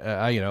 and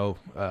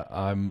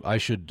I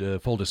should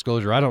full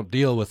disclosure. I don't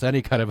deal with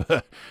any kind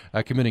of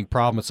a commuting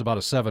problem. It's about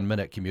a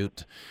 7-minute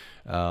commute,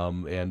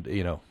 and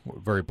we're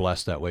very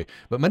blessed that way.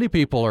 But many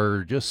people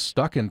are just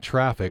stuck in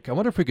traffic. I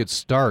wonder if we could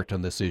start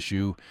on this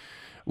issue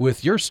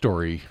with your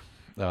story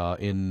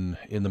in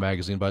the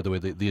magazine. By the way,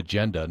 the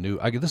agenda.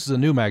 This is a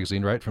new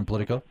magazine, right, from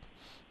Politico?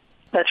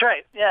 That's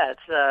right. Yeah,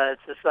 it's a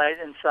site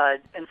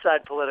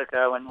inside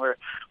Politico, and we're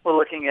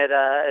looking at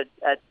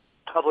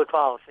public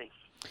policy.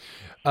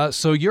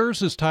 So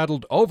yours is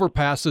titled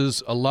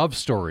Overpasses, a Love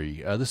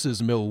Story. This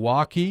is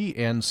Milwaukee,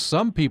 and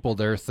some people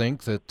there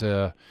think that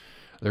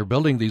they're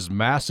building these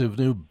massive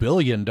new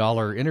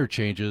billion-dollar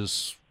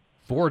interchanges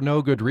for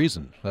no good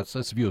reason. That's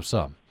the view of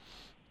some.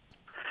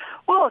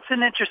 Well, it's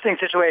an interesting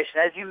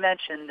situation. As you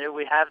mentioned,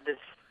 we have this,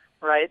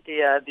 right,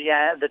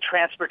 the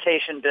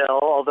transportation bill,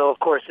 although, of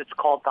course, it's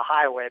called the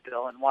highway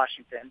bill in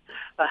Washington.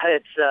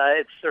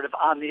 It's sort of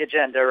on the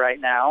agenda right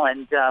now,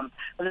 and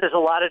there's a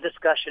lot of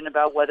discussion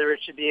about whether it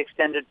should be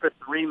extended for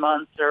 3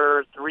 months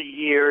or 3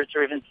 years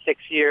or even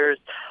 6 years.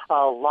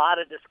 A lot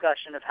of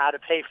discussion of how to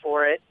pay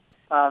for it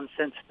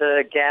since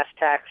the gas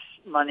tax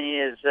money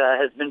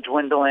has been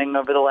dwindling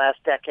over the last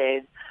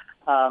decade.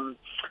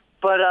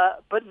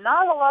 But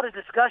not a lot of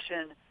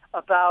discussion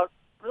about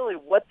really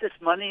what this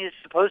money is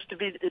supposed to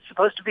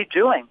be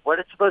doing, what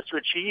it's supposed to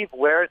achieve,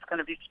 where it's going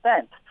to be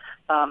spent.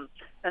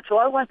 And so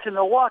I went to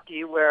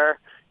Milwaukee, where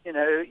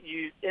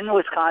in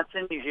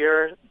Wisconsin you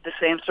hear the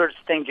same sorts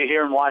of things you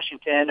hear in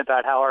Washington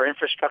about how our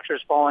infrastructure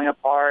is falling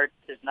apart.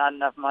 There's not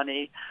enough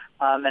money,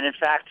 and in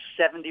fact,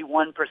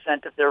 71%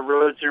 of their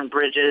roads and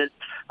bridges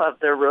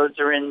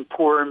are in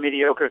poor or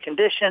mediocre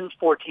conditions.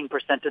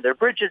 14% of their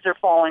bridges are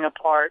falling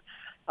apart.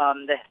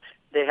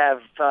 They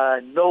have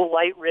no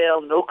light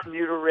rail, no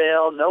commuter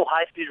rail, no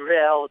high-speed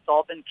rail. It's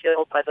all been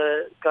killed by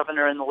the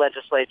governor and the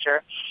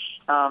legislature.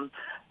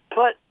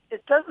 But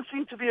it doesn't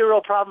seem to be a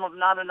real problem of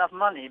not enough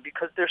money,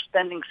 because they're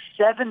spending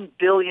 $7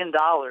 billion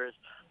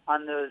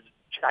on those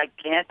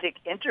gigantic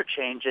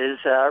interchanges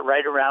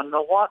right around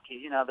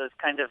Milwaukee. Those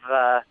kind of,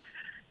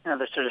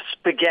 those sort of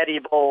spaghetti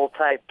bowl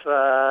type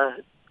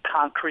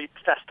concrete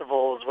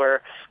festivals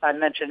where I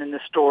mentioned in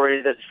the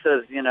story that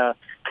says,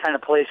 kind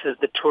of places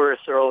the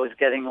tourists are always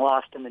getting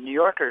lost in the New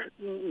Yorker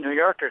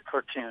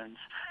cartoons.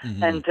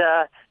 Mm-hmm.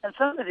 And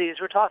some of these,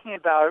 we're talking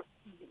about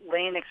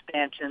lane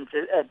expansions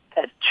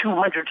at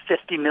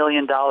 $250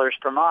 million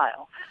per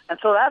mile. And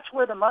so that's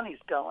where the money's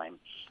going.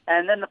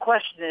 And then the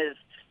question is,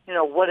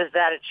 what is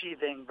that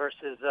achieving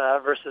versus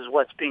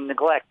what's being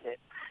neglected?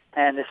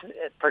 And this,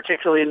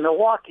 particularly in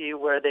Milwaukee,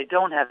 where they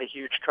don't have a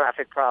huge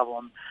traffic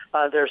problem,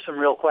 there are some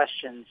real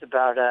questions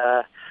about,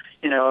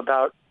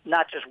 about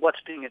not just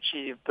what's being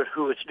achieved, but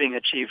who it's being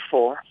achieved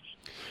for.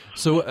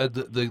 So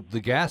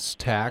the gas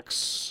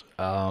tax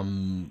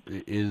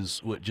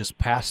is what just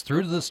passed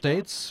through to the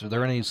states? Are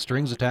there any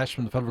strings attached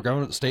from the federal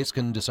government? The states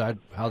can decide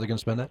how they're going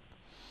to spend that?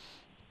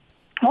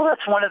 Well,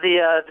 that's one of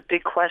the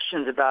big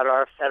questions about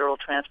our federal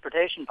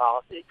transportation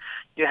policy.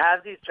 You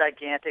have these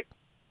gigantic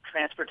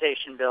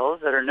transportation bills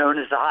that are known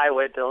as the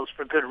highway bills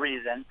for good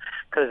reason,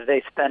 because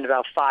they spend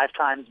about 5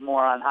 times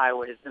more on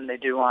highways than they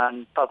do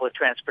on public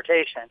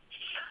transportation.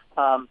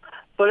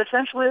 But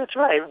essentially, that's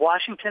right.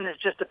 Washington is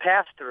just a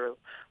pass-through.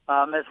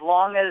 As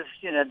long as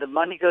the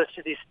money goes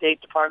to the State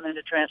Department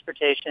of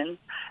Transportation,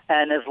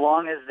 and as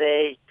long as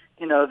they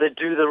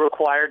do the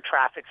required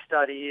traffic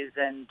studies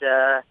and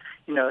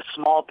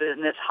small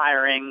business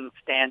hiring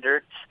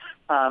standards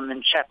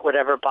and check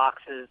whatever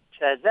boxes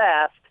says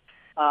asked,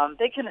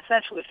 they can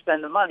essentially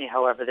spend the money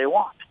however they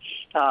want.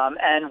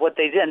 And what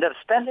they end up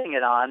spending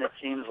it on, it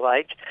seems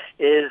like,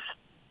 is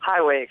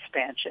highway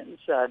expansions.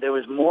 There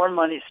was more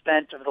money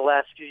spent over the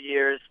last few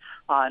years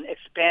on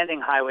expanding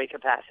highway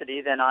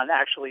capacity than on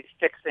actually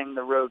fixing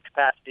the road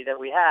capacity that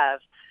we have.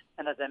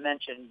 And as I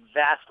mentioned,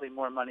 vastly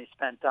more money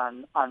spent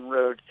on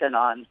roads than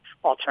on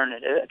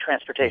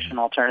transportation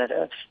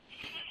alternatives.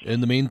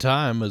 In the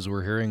meantime, as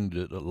we're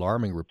hearing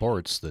alarming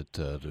reports that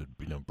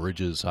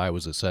bridges,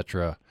 highways,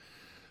 etc.,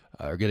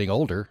 are getting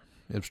older,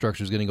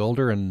 infrastructure is getting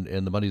older, and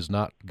the money's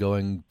not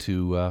going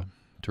to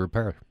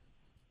repair it.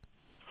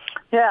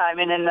 Yeah, I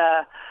mean, in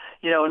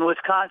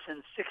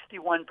Wisconsin,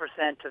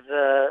 61% of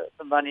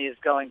the money is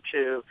going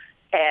to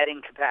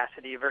adding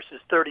capacity versus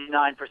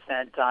 39%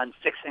 on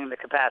fixing the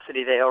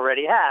capacity they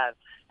already have.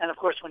 And of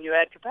course, when you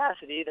add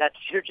capacity,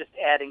 you're just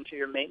adding to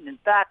your maintenance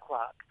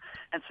backlog.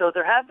 And so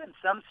there have been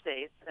some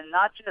states, and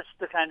not just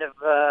the kind of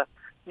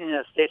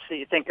states that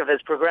you think of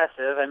as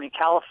progressive. I mean,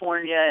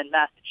 California and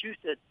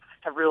Massachusetts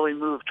have really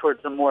moved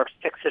towards a more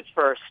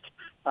fix-it-first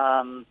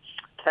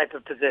type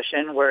of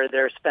position where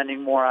they're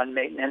spending more on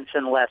maintenance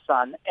and less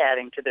on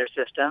adding to their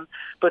system.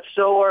 But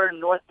so are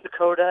North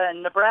Dakota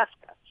and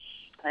Nebraska.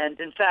 And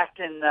in fact,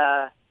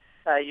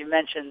 you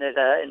mentioned that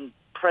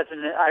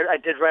I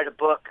did write a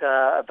book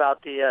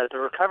about the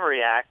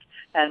Recovery Act,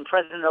 and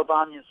President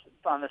Obama's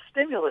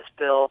stimulus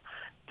bill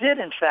did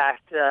in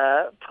fact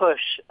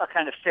push a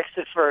kind of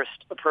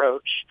fix-it-first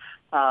approach.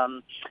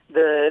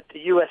 The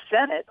U.S.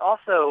 Senate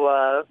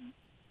also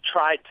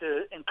tried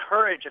to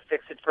encourage a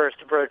fix-it-first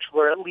approach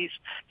where at least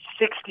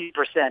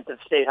 60% of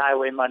state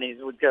highway monies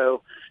would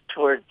go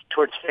towards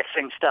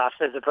fixing stuff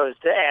as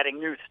opposed to adding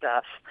new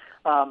stuff.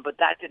 But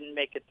that didn't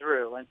make it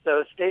through. And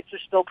so states are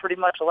still pretty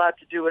much allowed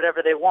to do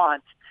whatever they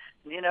want.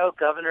 You know,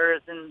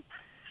 governors and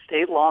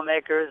state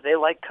lawmakers, they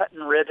like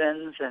cutting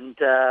ribbons. And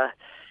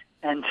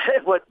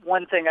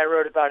one thing I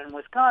wrote about in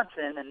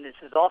Wisconsin, and this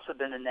has also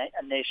been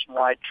a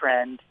nationwide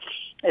trend,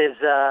 is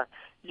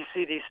you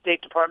see these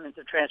state departments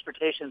of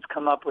transportation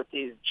come up with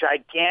these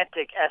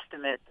gigantic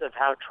estimates of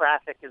how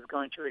traffic is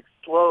going to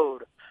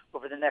explode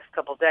over the next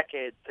couple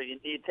decades. So you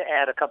need to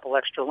add a couple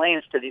extra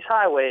lanes to these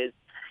highways,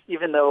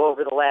 even though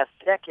over the last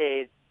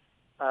decade,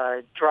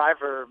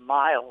 driver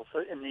miles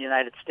in the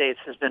United States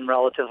has been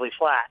relatively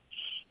flat.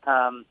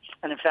 And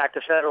in fact,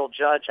 a federal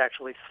judge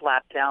actually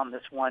slapped down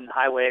this one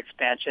highway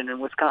expansion in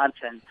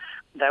Wisconsin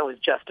that was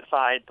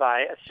justified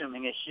by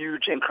assuming a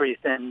huge increase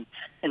in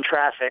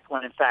traffic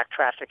when in fact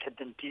traffic had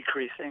been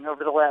decreasing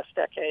over the last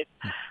decade.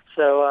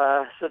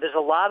 So there's a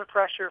lot of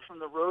pressure from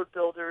the road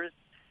builders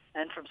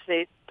and from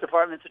state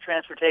departments of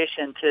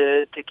transportation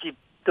to keep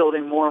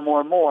building more and more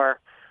and more.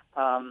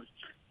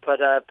 But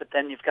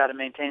then you've got to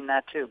maintain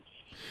that too.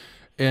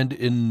 And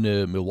in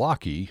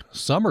Milwaukee,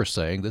 some are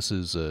saying this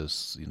is,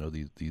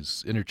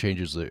 these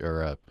interchanges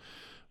are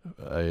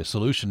a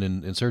solution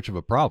in search of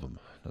a problem.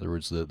 In other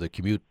words, the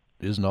commute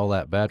isn't all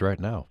that bad right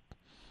now.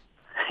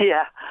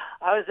 Yeah,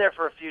 I was there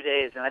for a few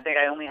days, and I think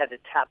I only had to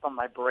tap on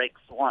my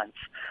brakes once.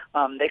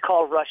 They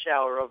call rush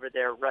hour over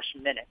there rush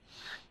minute,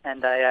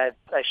 and I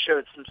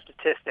showed some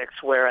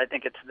statistics where I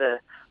think it's the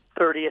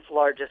 30th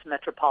largest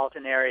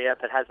metropolitan area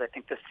that has, I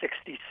think, the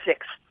 66th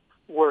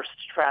worst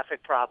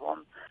traffic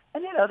problem.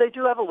 And, they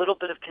do have a little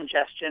bit of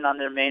congestion on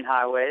their main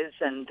highways,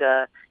 and,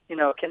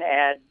 it can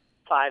add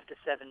 5 to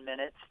 7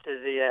 minutes to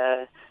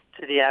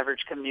the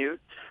average commute.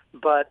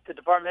 But the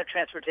Department of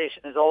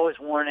Transportation is always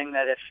warning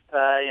that if,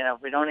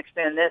 we don't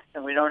expand this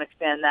and we don't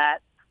expand that,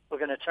 we're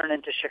going to turn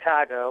into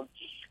Chicago.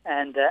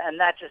 And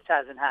that just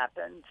hasn't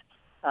happened.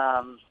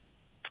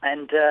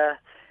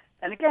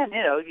 And again,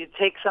 you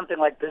take something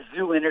like the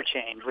Zoo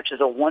Interchange, which is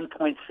a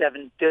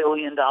 $1.7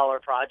 billion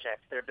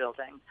project they're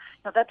building.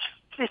 That's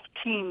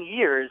 15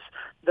 years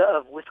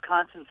of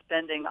Wisconsin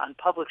spending on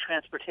public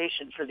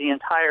transportation for the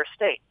entire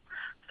state.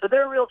 So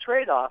there are real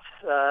trade-offs.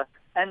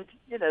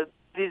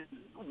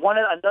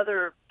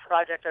 Another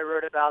project I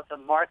wrote about, the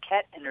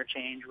Marquette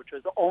Interchange, which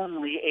was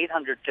only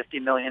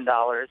 $850 million.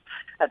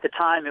 At the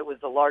time, it was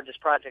the largest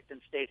project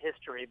in state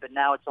history, but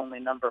now it's only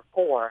number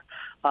 4.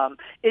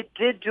 It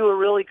did do a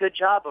really good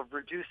job of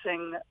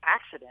reducing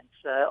accidents,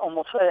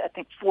 almost, I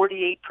think,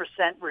 48%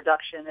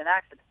 reduction in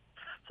accidents.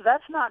 So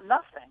that's not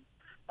nothing.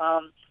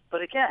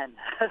 But again,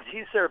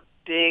 these are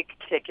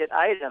big-ticket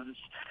items,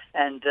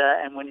 and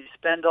when you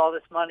spend all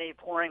this money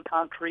pouring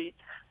concrete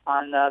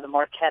on the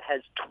Marquette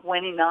has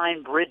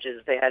 29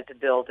 bridges they had to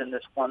build in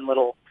this one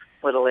little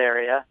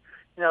area.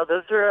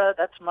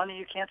 That's money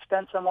you can't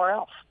spend somewhere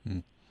else.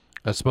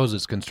 I suppose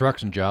it's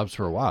construction jobs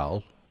for a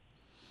while.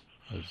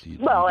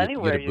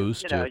 Anywhere you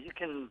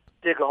can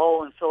dig a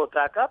hole and fill it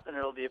back up, and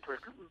it'll be a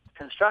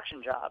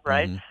construction job,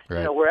 right? Mm-hmm,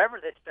 right. Wherever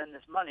they spend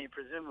this money,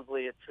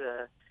 presumably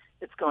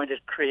it's going to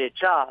create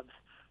jobs.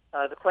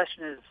 The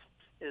question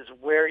is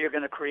where you're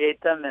going to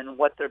create them and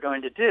what they're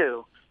going to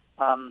do.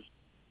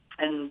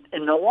 And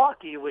in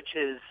Milwaukee, which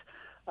is,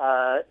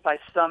 by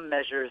some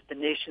measures, the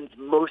nation's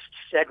most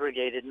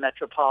segregated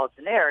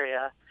metropolitan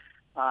area,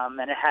 and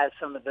it has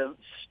some of the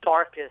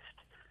starkest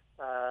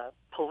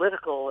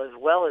political as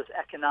well as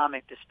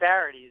economic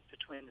disparities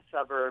between the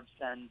suburbs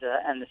and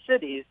the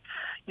cities,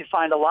 you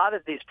find a lot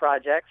of these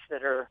projects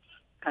that are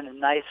kind of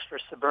nice for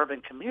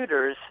suburban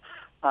commuters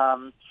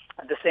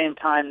at the same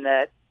time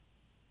that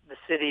the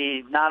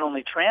city, not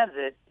only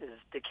transit is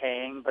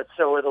decaying, but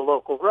so are the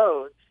local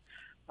roads.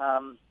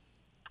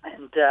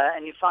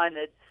 And you find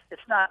that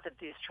it's not that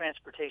these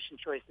transportation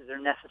choices are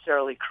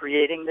necessarily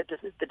creating the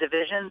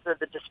divisions or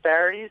the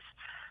disparities,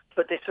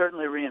 but they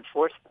certainly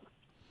reinforce them.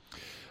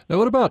 Now,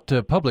 what about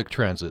public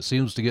transit?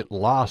 Seems to get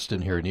lost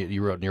in here. And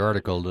you wrote in your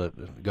article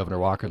that Governor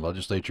Walker and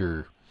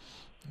legislature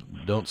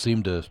don't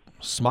seem to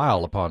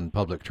smile upon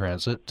public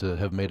transit, to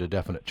have made a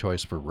definite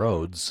choice for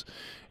roads.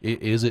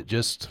 Is it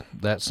just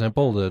that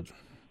simple that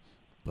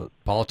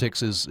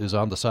politics is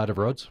on the side of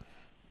roads?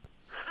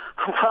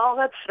 Well,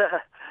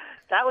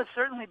 that would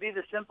certainly be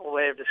the simple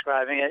way of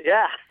describing it.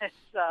 Yeah,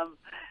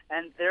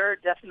 and there are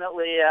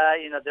definitely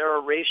there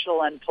are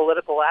racial and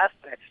political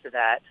aspects to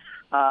that.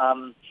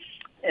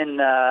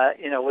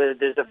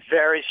 There's a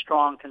very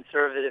strong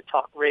conservative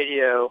talk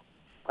radio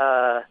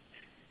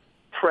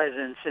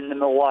presence in the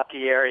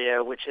Milwaukee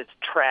area, which has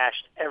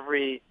trashed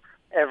every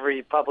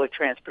public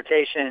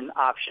transportation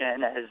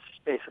option as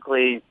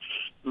basically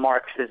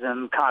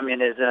Marxism,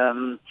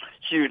 communism,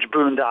 huge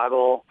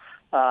boondoggle,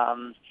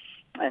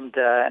 and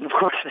of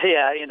course,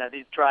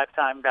 these drive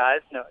time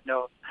guys.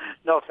 No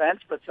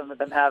offense, but some of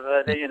them have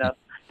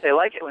they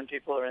like it when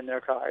people are in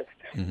their cars.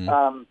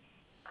 Mm-hmm.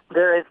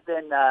 There has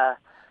been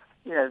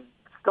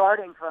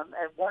starting from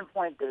at one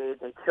point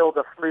they killed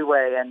a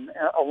freeway and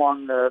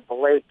along the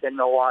lake in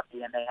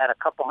Milwaukee, and they had a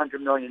couple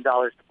 $100 million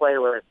to play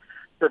with.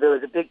 So there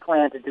was a big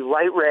plan to do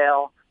light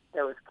rail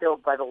that was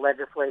killed by the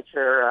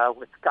legislature,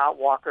 with Scott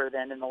Walker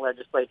then in the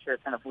legislature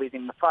kind of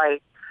leading the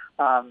fight.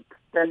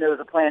 Then there was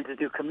a plan to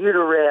do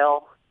commuter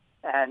rail,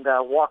 and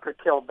Walker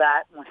killed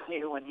that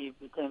when he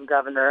became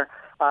governor.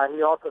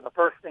 He also, the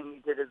first thing he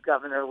did as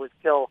governor was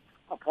kill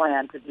a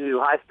plan to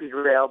do high-speed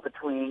rail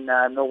between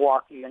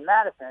Milwaukee and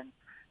Madison.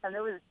 And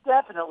there was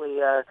definitely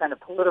a kind of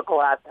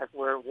political aspect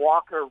where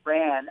Walker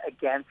ran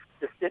against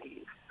the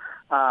cities.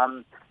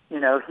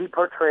 He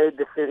portrayed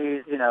the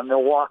cities,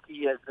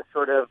 Milwaukee as the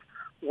sort of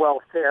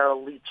welfare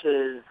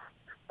leeches,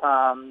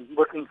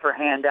 looking for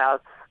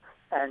handouts,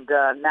 and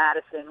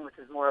Madison, which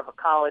is more of a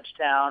college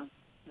town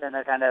than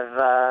a kind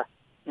of,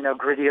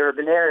 gritty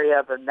urban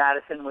area. But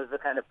Madison was the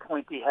kind of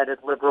pointy-headed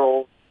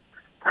liberals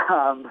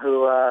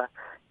who,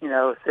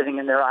 sitting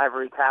in their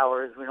ivory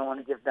towers. We don't want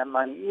to give them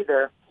money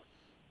either.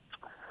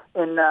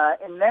 In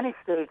many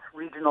states,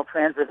 regional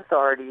transit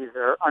authorities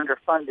are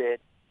underfunded.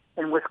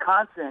 In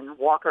Wisconsin,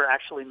 Walker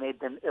actually made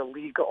them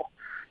illegal.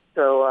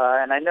 So,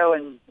 and I know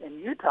in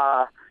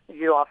Utah,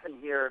 you often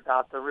hear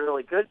about the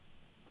really good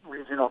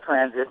regional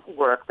transit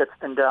work that's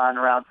been done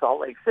around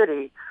Salt Lake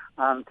City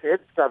to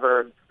its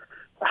suburbs.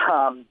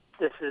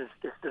 This is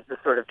the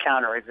sort of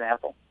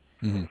counterexample.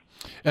 Mm-hmm.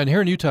 And here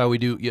in Utah, we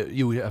do.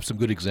 You have some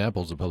good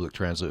examples of public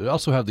transit. We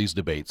also have these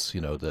debates,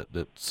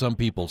 that some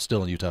people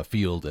still in Utah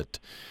feel that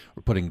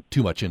we're putting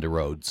too much into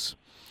roads,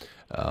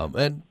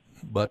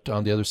 but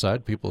on the other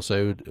side, people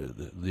say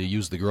they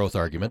use the growth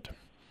argument.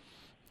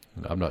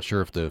 I'm not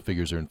sure if the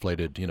figures are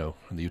inflated, in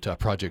the Utah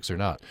projects or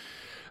not.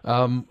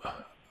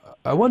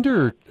 I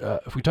wonder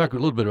if we talk a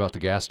little bit about the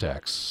gas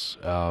tax.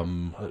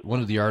 One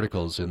of the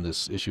articles in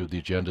this issue of the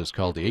agenda is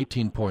called the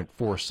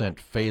 18.4 cent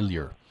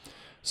failure.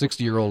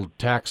 60-year-old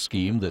tax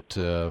scheme that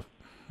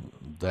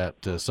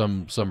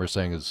some are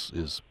saying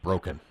is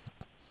broken.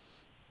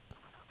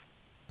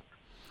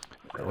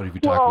 What have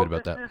you talked a bit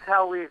about that? This is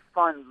how we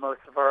fund most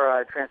of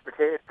our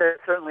transportation,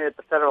 certainly at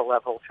the federal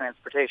level,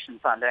 transportation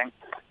funding,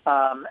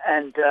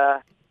 and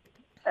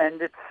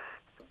it's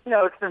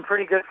it's been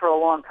pretty good for a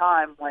long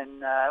time.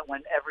 When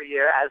every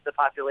year, as the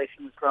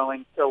population was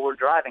growing, so were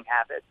driving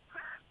habits.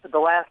 But the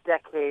last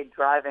decade,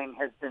 driving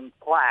has been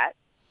flat.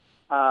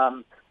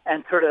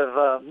 And sort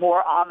of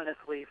more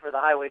ominously for the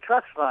Highway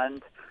Trust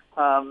Fund,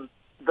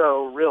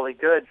 though really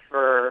good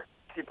for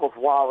people's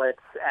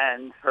wallets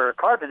and for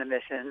carbon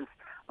emissions,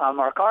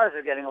 our cars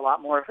are getting a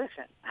lot more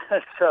efficient.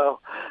 so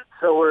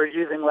we're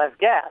using less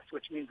gas,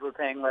 which means we're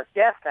paying less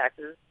gas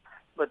taxes,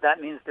 but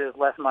that means there's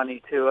less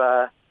money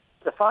to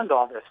fund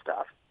all this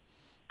stuff.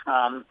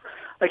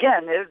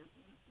 Again,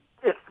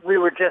 if we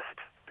were just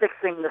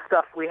fixing the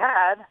stuff we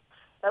had,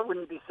 that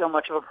wouldn't be so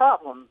much of a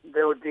problem.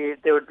 There would be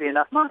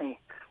enough money.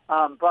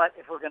 But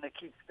if we're going to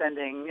keep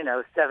spending,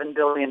 $7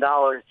 billion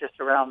just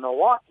around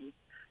Milwaukee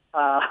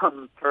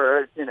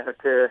for,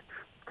 to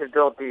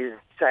build these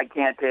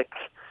gigantic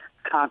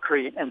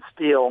concrete and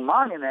steel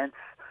monuments,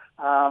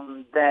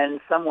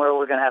 then somewhere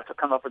we're going to have to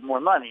come up with more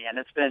money. And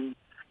it's been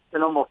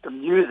almost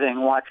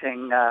amusing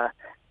watching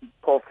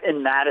both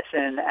in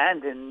Madison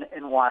and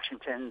in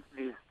Washington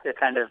the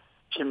kind of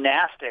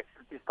gymnastics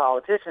that these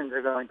politicians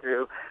are going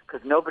through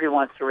because nobody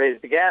wants to raise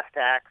the gas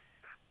tax.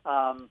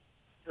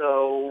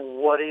 So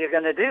what are you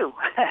going to do?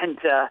 And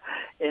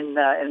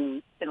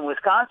in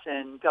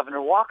Wisconsin,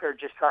 Governor Walker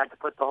just tried to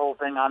put the whole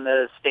thing on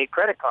the state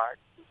credit card.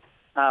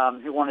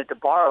 He wanted to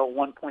borrow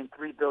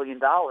 $1.3 billion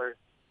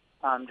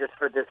just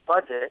for this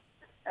budget,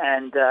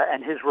 and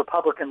his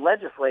Republican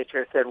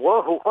legislature said,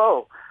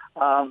 "Whoa,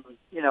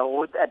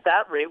 at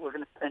that rate, we're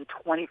going to spend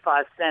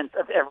 25 cents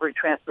of every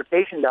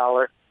transportation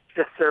dollar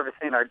just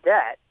servicing our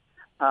debt."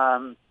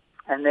 And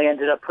they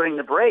ended up putting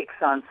the brakes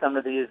on some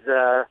of these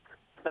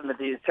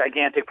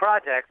gigantic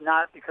projects,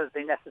 not because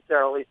they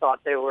necessarily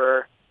thought they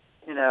were,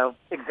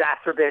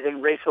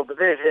 exacerbating racial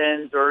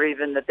divisions or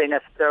even that they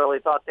necessarily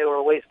thought they were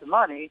a waste of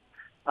money,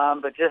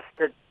 but just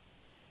that,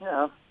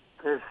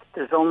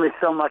 there's only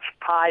so much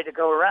pie to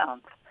go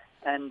around,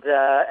 and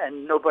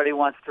nobody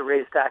wants to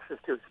raise taxes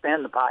to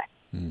expand the pie.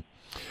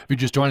 If you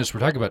just joined us,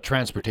 we're talking about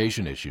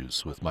transportation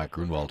issues with Mike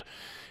Grunwald.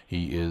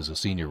 He is a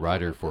senior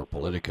writer for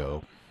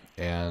Politico,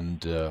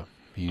 and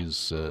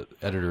He's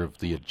editor of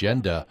The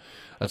Agenda.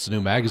 That's the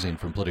new magazine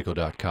from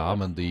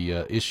Politico.com, and the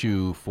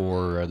issue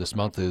for this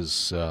month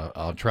is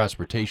on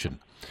transportation.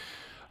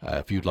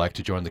 If you'd like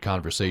to join the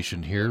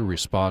conversation here,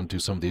 respond to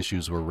some of the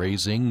issues we're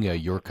raising,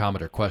 your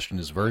comment or question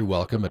is very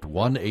welcome at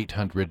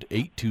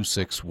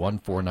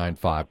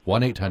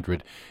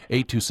 1-800-826-1495,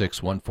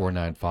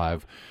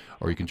 1-800-826-1495,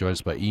 or you can join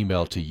us by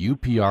email to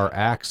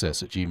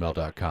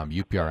upraccess@gmail.com,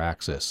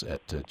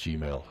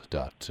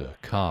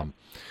 upraccess@gmail.com.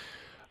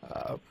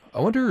 I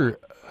wonder,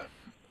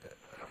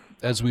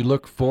 as we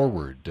look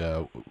forward,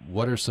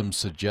 what are some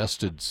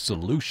suggested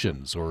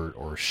solutions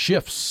or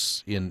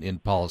shifts in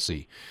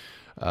policy?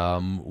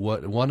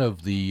 One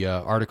of the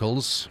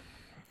articles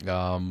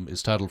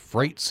is titled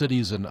 "Freight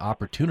Cities and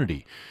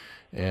Opportunity,"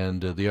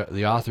 and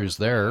the authors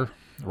there,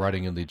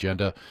 writing in the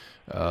agenda,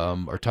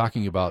 are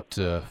talking about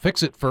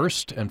fix it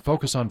first and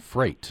focus on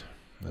freight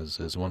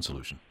as one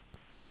solution.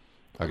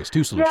 I guess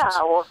two solutions.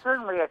 Yeah, well,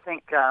 certainly I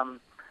think,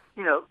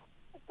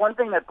 one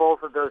thing that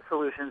both of those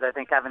solutions I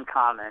think have in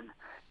common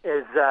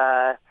is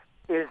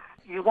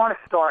you want to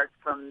start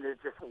from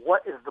just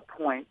what is the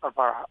point of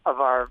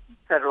our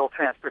federal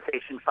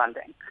transportation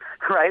funding,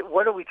 right?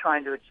 What are we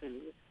trying to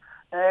achieve?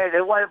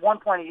 At one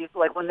point,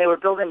 like when they were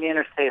building the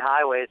interstate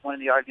highways, one of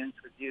the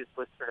arguments was used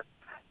was sort of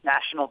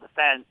national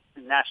defense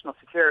and national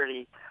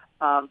security.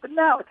 But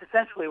now it's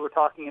essentially we're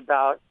talking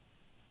about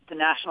the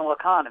national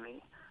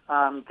economy,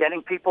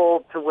 getting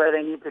people to where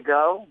they need to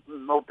go,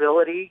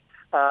 mobility,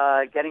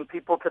 getting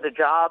people to the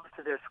jobs,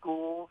 to their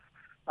schools,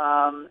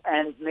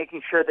 and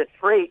making sure that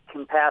freight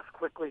can pass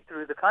quickly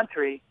through the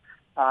country,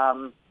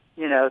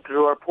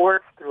 through our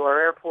ports, through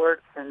our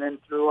airports, and then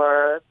through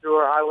our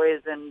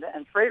highways and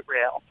freight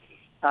rail.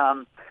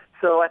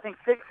 So I think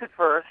fix it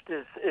first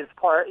is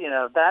part,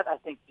 that I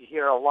think you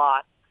hear a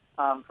lot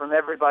from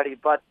everybody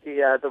but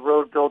the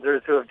road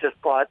builders who have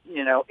just bought,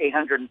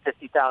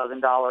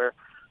 $850,000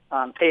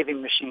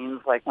 paving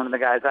machines, like one of the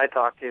guys I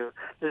talked to.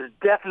 There's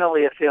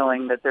definitely a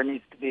feeling that there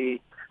needs to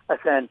be a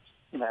sense.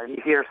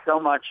 You hear so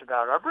much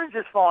about our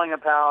bridges falling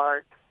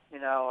apart,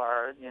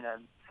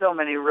 so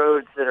many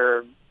roads that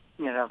are,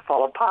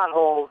 full of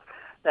potholes,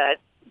 that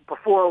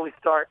before we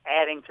start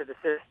adding to the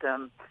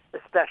system,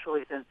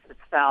 especially since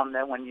it's found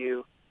that when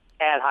you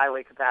add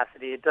highway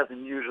capacity, it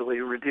doesn't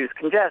usually reduce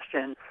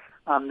congestion,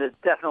 there's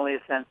definitely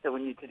a sense that we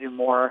need to do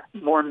more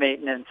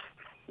maintenance,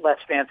 less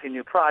fancy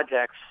new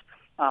projects,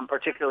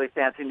 particularly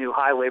fancy new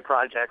highway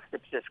projects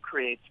that just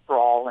create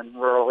sprawl in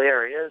rural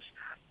areas.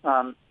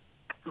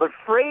 But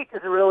freight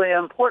is a really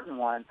important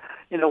one.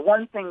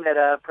 One thing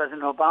that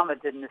President Obama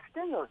did in the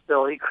stimulus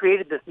bill, he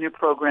created this new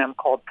program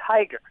called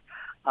Tiger,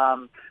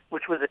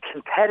 which was a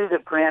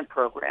competitive grant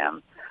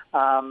program.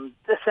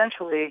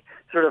 Essentially,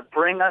 sort of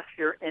bring us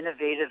your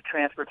innovative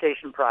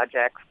transportation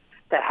projects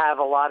that have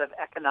a lot of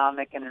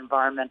economic and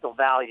environmental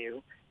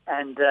value,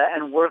 and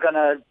we're going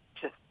to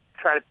just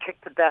try to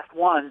pick the best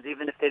ones,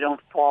 even if they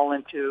don't fall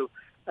into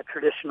a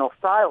traditional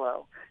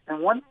silo.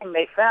 And one thing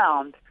they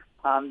found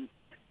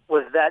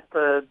was that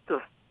the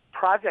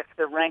projects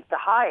that ranked the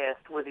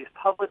highest were these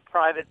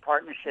public-private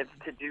partnerships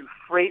to do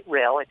freight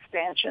rail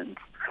expansions.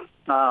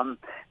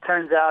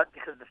 Turns out,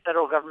 because the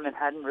federal government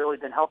hadn't really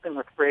been helping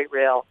with freight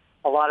rail,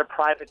 a lot of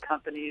private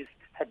companies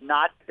had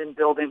not been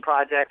building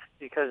projects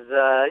because,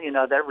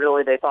 that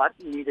really they thought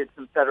needed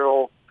some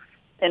federal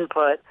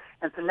input.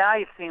 And so now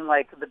you've seen,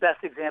 the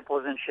best example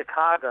is in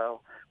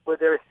Chicago, where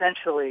they're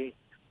essentially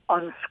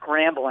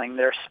unscrambling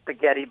their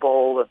spaghetti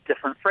bowl of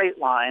different freight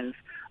lines,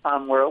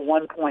 where at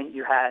one point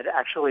you had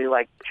actually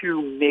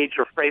two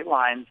major freight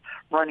lines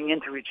running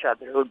into each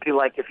other. It would be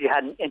like if you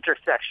had an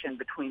intersection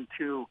between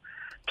two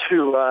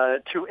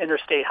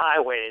interstate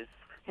highways,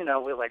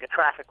 with like a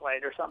traffic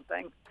light or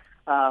something.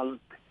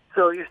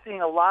 So you're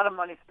seeing a lot of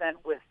money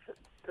spent with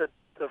the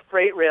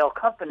freight rail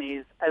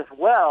companies as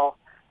well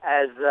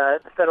as the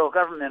federal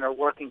government are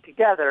working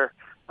together.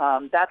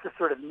 That's a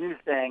sort of new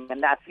thing,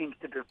 and that seems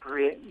to be,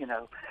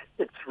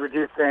 it's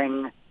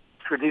reducing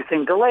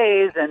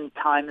delays, and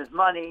time is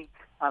money.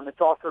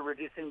 It's also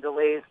reducing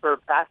delays for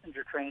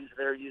passenger trains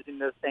that are using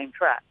those same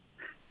tracks.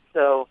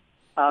 So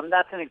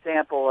that's an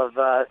example of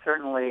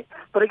certainly.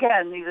 But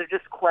again, these are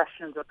just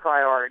questions of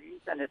priorities,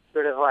 and it's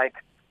sort of like,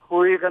 who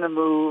are you going to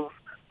move?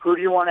 Who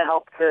do you want to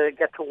help to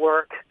get to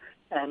work?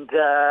 And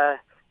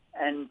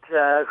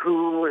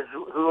who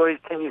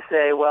can you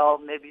say, well,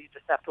 maybe you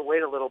just have to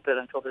wait a little bit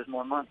until there's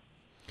more money.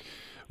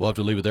 We'll have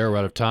to leave it there. We're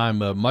out of time.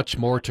 Much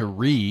more to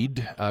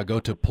read. Go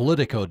to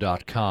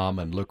Politico.com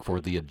and look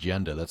for The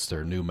Agenda. That's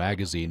their new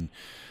magazine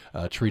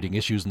treating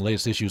issues and the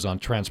latest issues on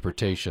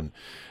transportation.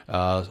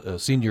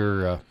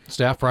 Senior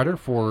staff writer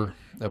for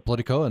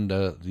Politico and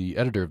the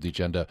editor of The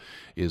Agenda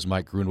is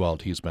Mike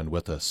Grunwald. He's been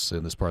with us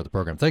in this part of the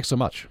program. Thanks so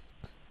much.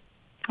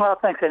 Well,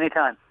 thanks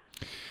anytime.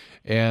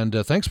 And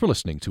thanks for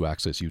listening to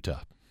Access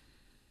Utah.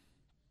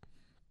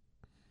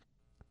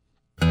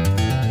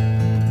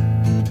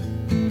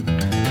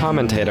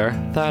 Commentator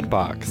Thad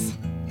Box.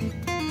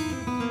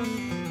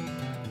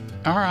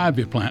 Our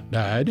ivy plant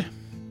died.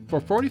 For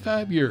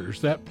 45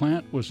 years, that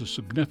plant was a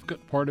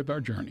significant part of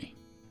our journey.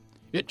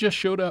 It just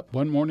showed up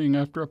one morning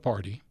after a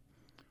party.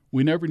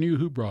 We never knew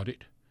who brought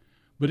it,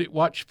 but it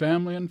watched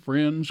family and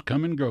friends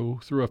come and go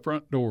through a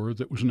front door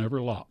that was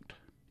never locked.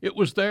 It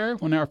was there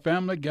when our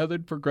family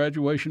gathered for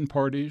graduation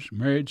parties,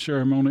 marriage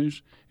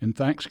ceremonies, and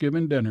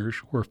Thanksgiving dinners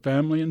where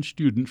family and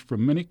students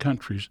from many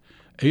countries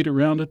ate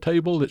around a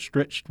table that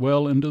stretched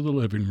well into the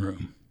living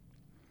room.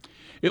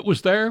 It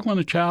was there when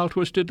a child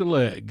twisted a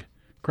leg,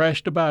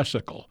 crashed a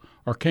bicycle,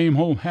 or came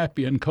home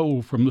happy and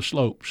cold from the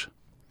slopes.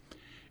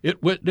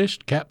 It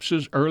witnessed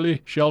CAPS's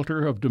early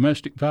shelter of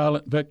domestic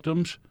violence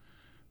victims,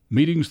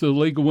 meetings of the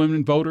League of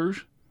Women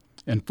Voters,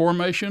 and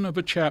formation of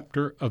a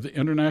chapter of the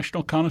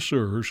International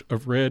Connoisseurs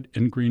of Red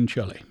and Green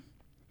Chili.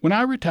 When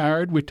I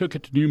retired, we took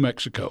it to New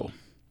Mexico.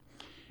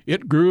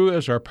 It grew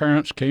as our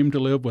parents came to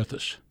live with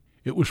us.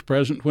 It was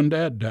present when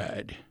Dad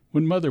died,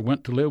 when Mother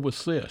went to live with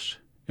Sis,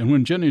 and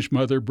when Jenny's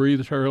mother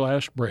breathed her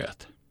last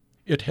breath.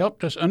 It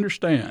helped us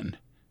understand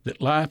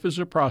that life is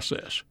a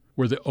process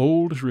where the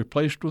old is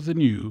replaced with the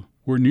new,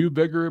 where new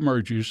vigor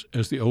emerges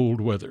as the old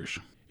withers.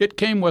 It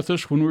came with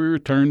us when we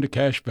returned to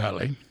Cache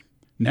Valley.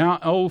 Now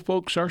old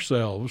folks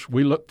ourselves,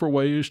 we look for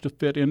ways to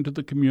fit into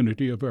the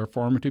community of our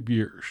formative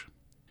years.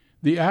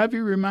 The ivy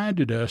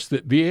reminded us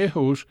that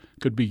viejos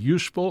could be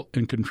useful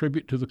and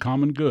contribute to the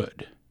common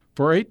good.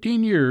 For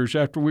 18 years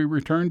after we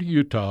returned to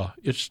Utah,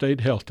 it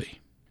stayed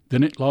healthy.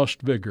 Then it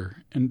lost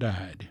vigor and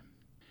died.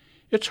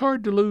 It's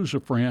hard to lose a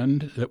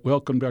friend that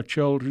welcomed our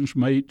children's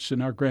mates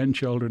and our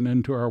grandchildren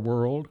into our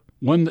world,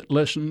 one that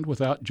listened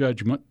without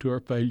judgment to our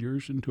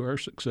failures and to our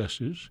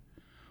successes,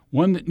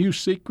 one that knew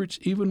secrets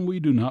even we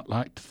do not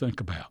like to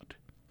think about,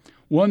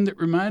 one that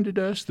reminded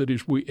us that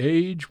as we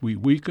age we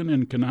weaken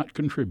and cannot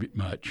contribute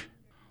much,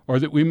 or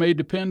that we may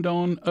depend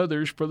on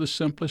others for the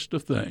simplest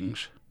of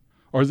things,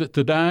 or that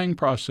the dying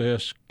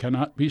process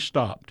cannot be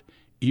stopped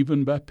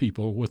even by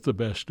people with the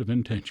best of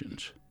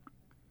intentions.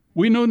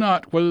 We know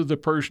not whether the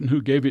person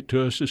who gave it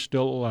to us is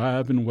still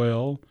alive and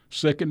well,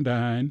 sick and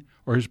dying,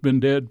 or has been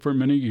dead for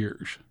many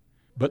years.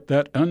 But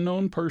that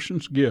unknown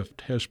person's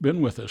gift has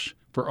been with us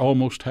for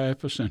almost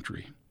half a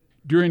century.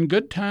 During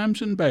good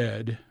times and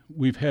bad,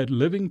 we've had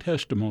living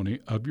testimony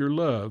of your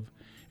love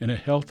and a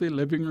healthy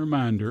living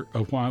reminder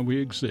of why we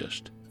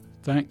exist.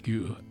 Thank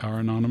you, our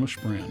anonymous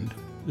friend.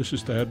 This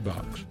is Thad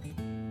Box.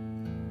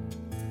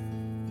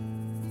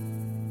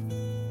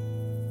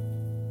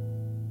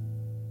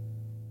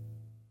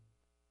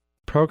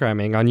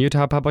 Programming on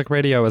Utah Public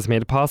Radio is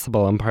made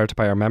possible in part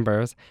by our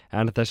members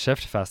and the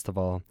Shift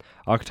Festival,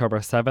 October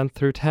 7th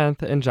through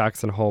 10th in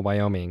Jackson Hole,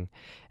 Wyoming,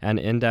 an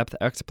in-depth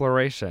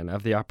exploration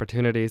of the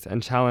opportunities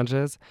and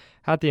challenges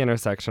at the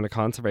intersection of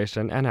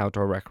conservation and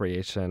outdoor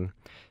recreation,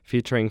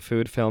 featuring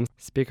food, film,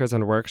 speakers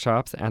and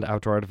workshops, and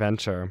outdoor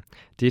adventure.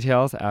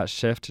 Details at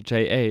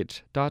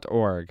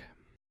shiftjh.org.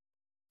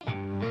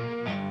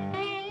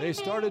 They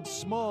started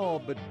small,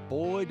 but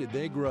boy, did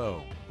they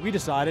grow. We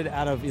decided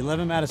out of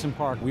 11 Madison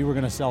Park, we were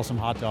going to sell some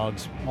hot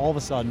dogs. All of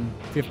a sudden,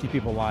 50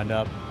 people lined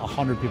up,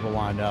 100 people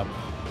lined up.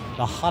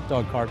 The hot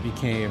dog cart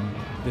became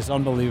this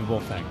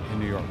unbelievable thing in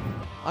New York.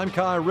 I'm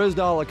Kai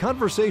Rizdal, a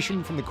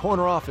conversation from the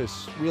corner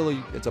office.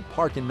 Really, it's a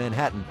park in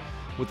Manhattan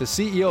with the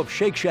CEO of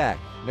Shake Shack.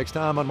 Next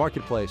time on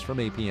Marketplace from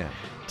 8 p.m.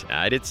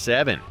 Tonight at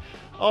 7.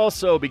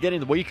 Also, beginning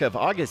the week of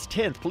August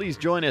 10th, please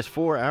join us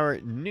for our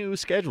new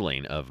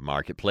scheduling of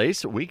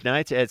Marketplace.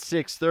 Weeknights at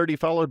 6:30,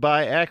 followed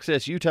by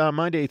Access Utah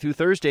Monday through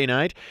Thursday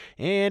night.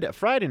 And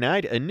Friday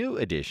night, a new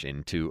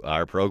addition to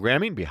our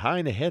programming,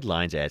 Behind the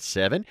Headlines at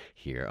 7,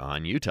 here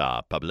on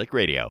Utah Public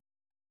Radio.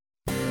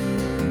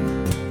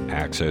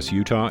 Access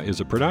Utah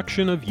is a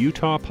production of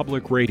Utah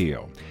Public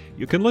Radio.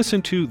 You can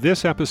listen to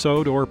this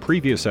episode or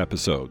previous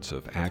episodes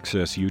of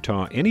Access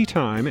Utah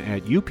anytime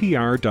at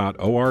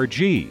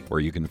upr.org, where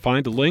you can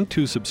find a link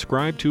to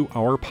subscribe to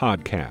our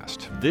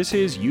podcast. This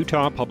is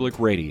Utah Public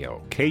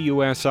Radio,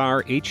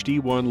 KUSR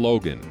HD1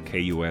 Logan,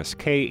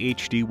 KUSK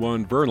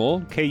HD1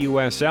 Vernal,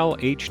 KUSL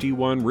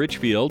HD1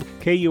 Richfield,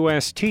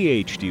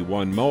 KUST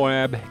HD1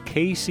 Moab,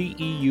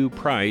 KCEU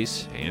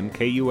Price, and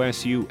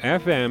KUSU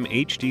FM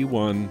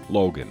HD1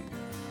 Logan.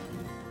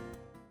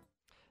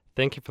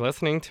 Thank you for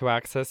listening to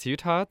Access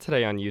Utah,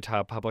 today on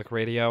Utah Public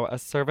Radio, a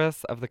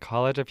service of the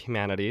College of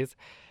Humanities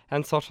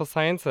and Social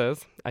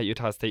Sciences at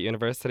Utah State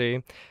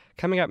University.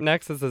 Coming up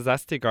next is The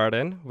Zesty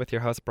Garden with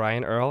your host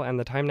Brian Earl, and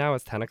the time now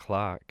is 10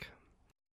 o'clock.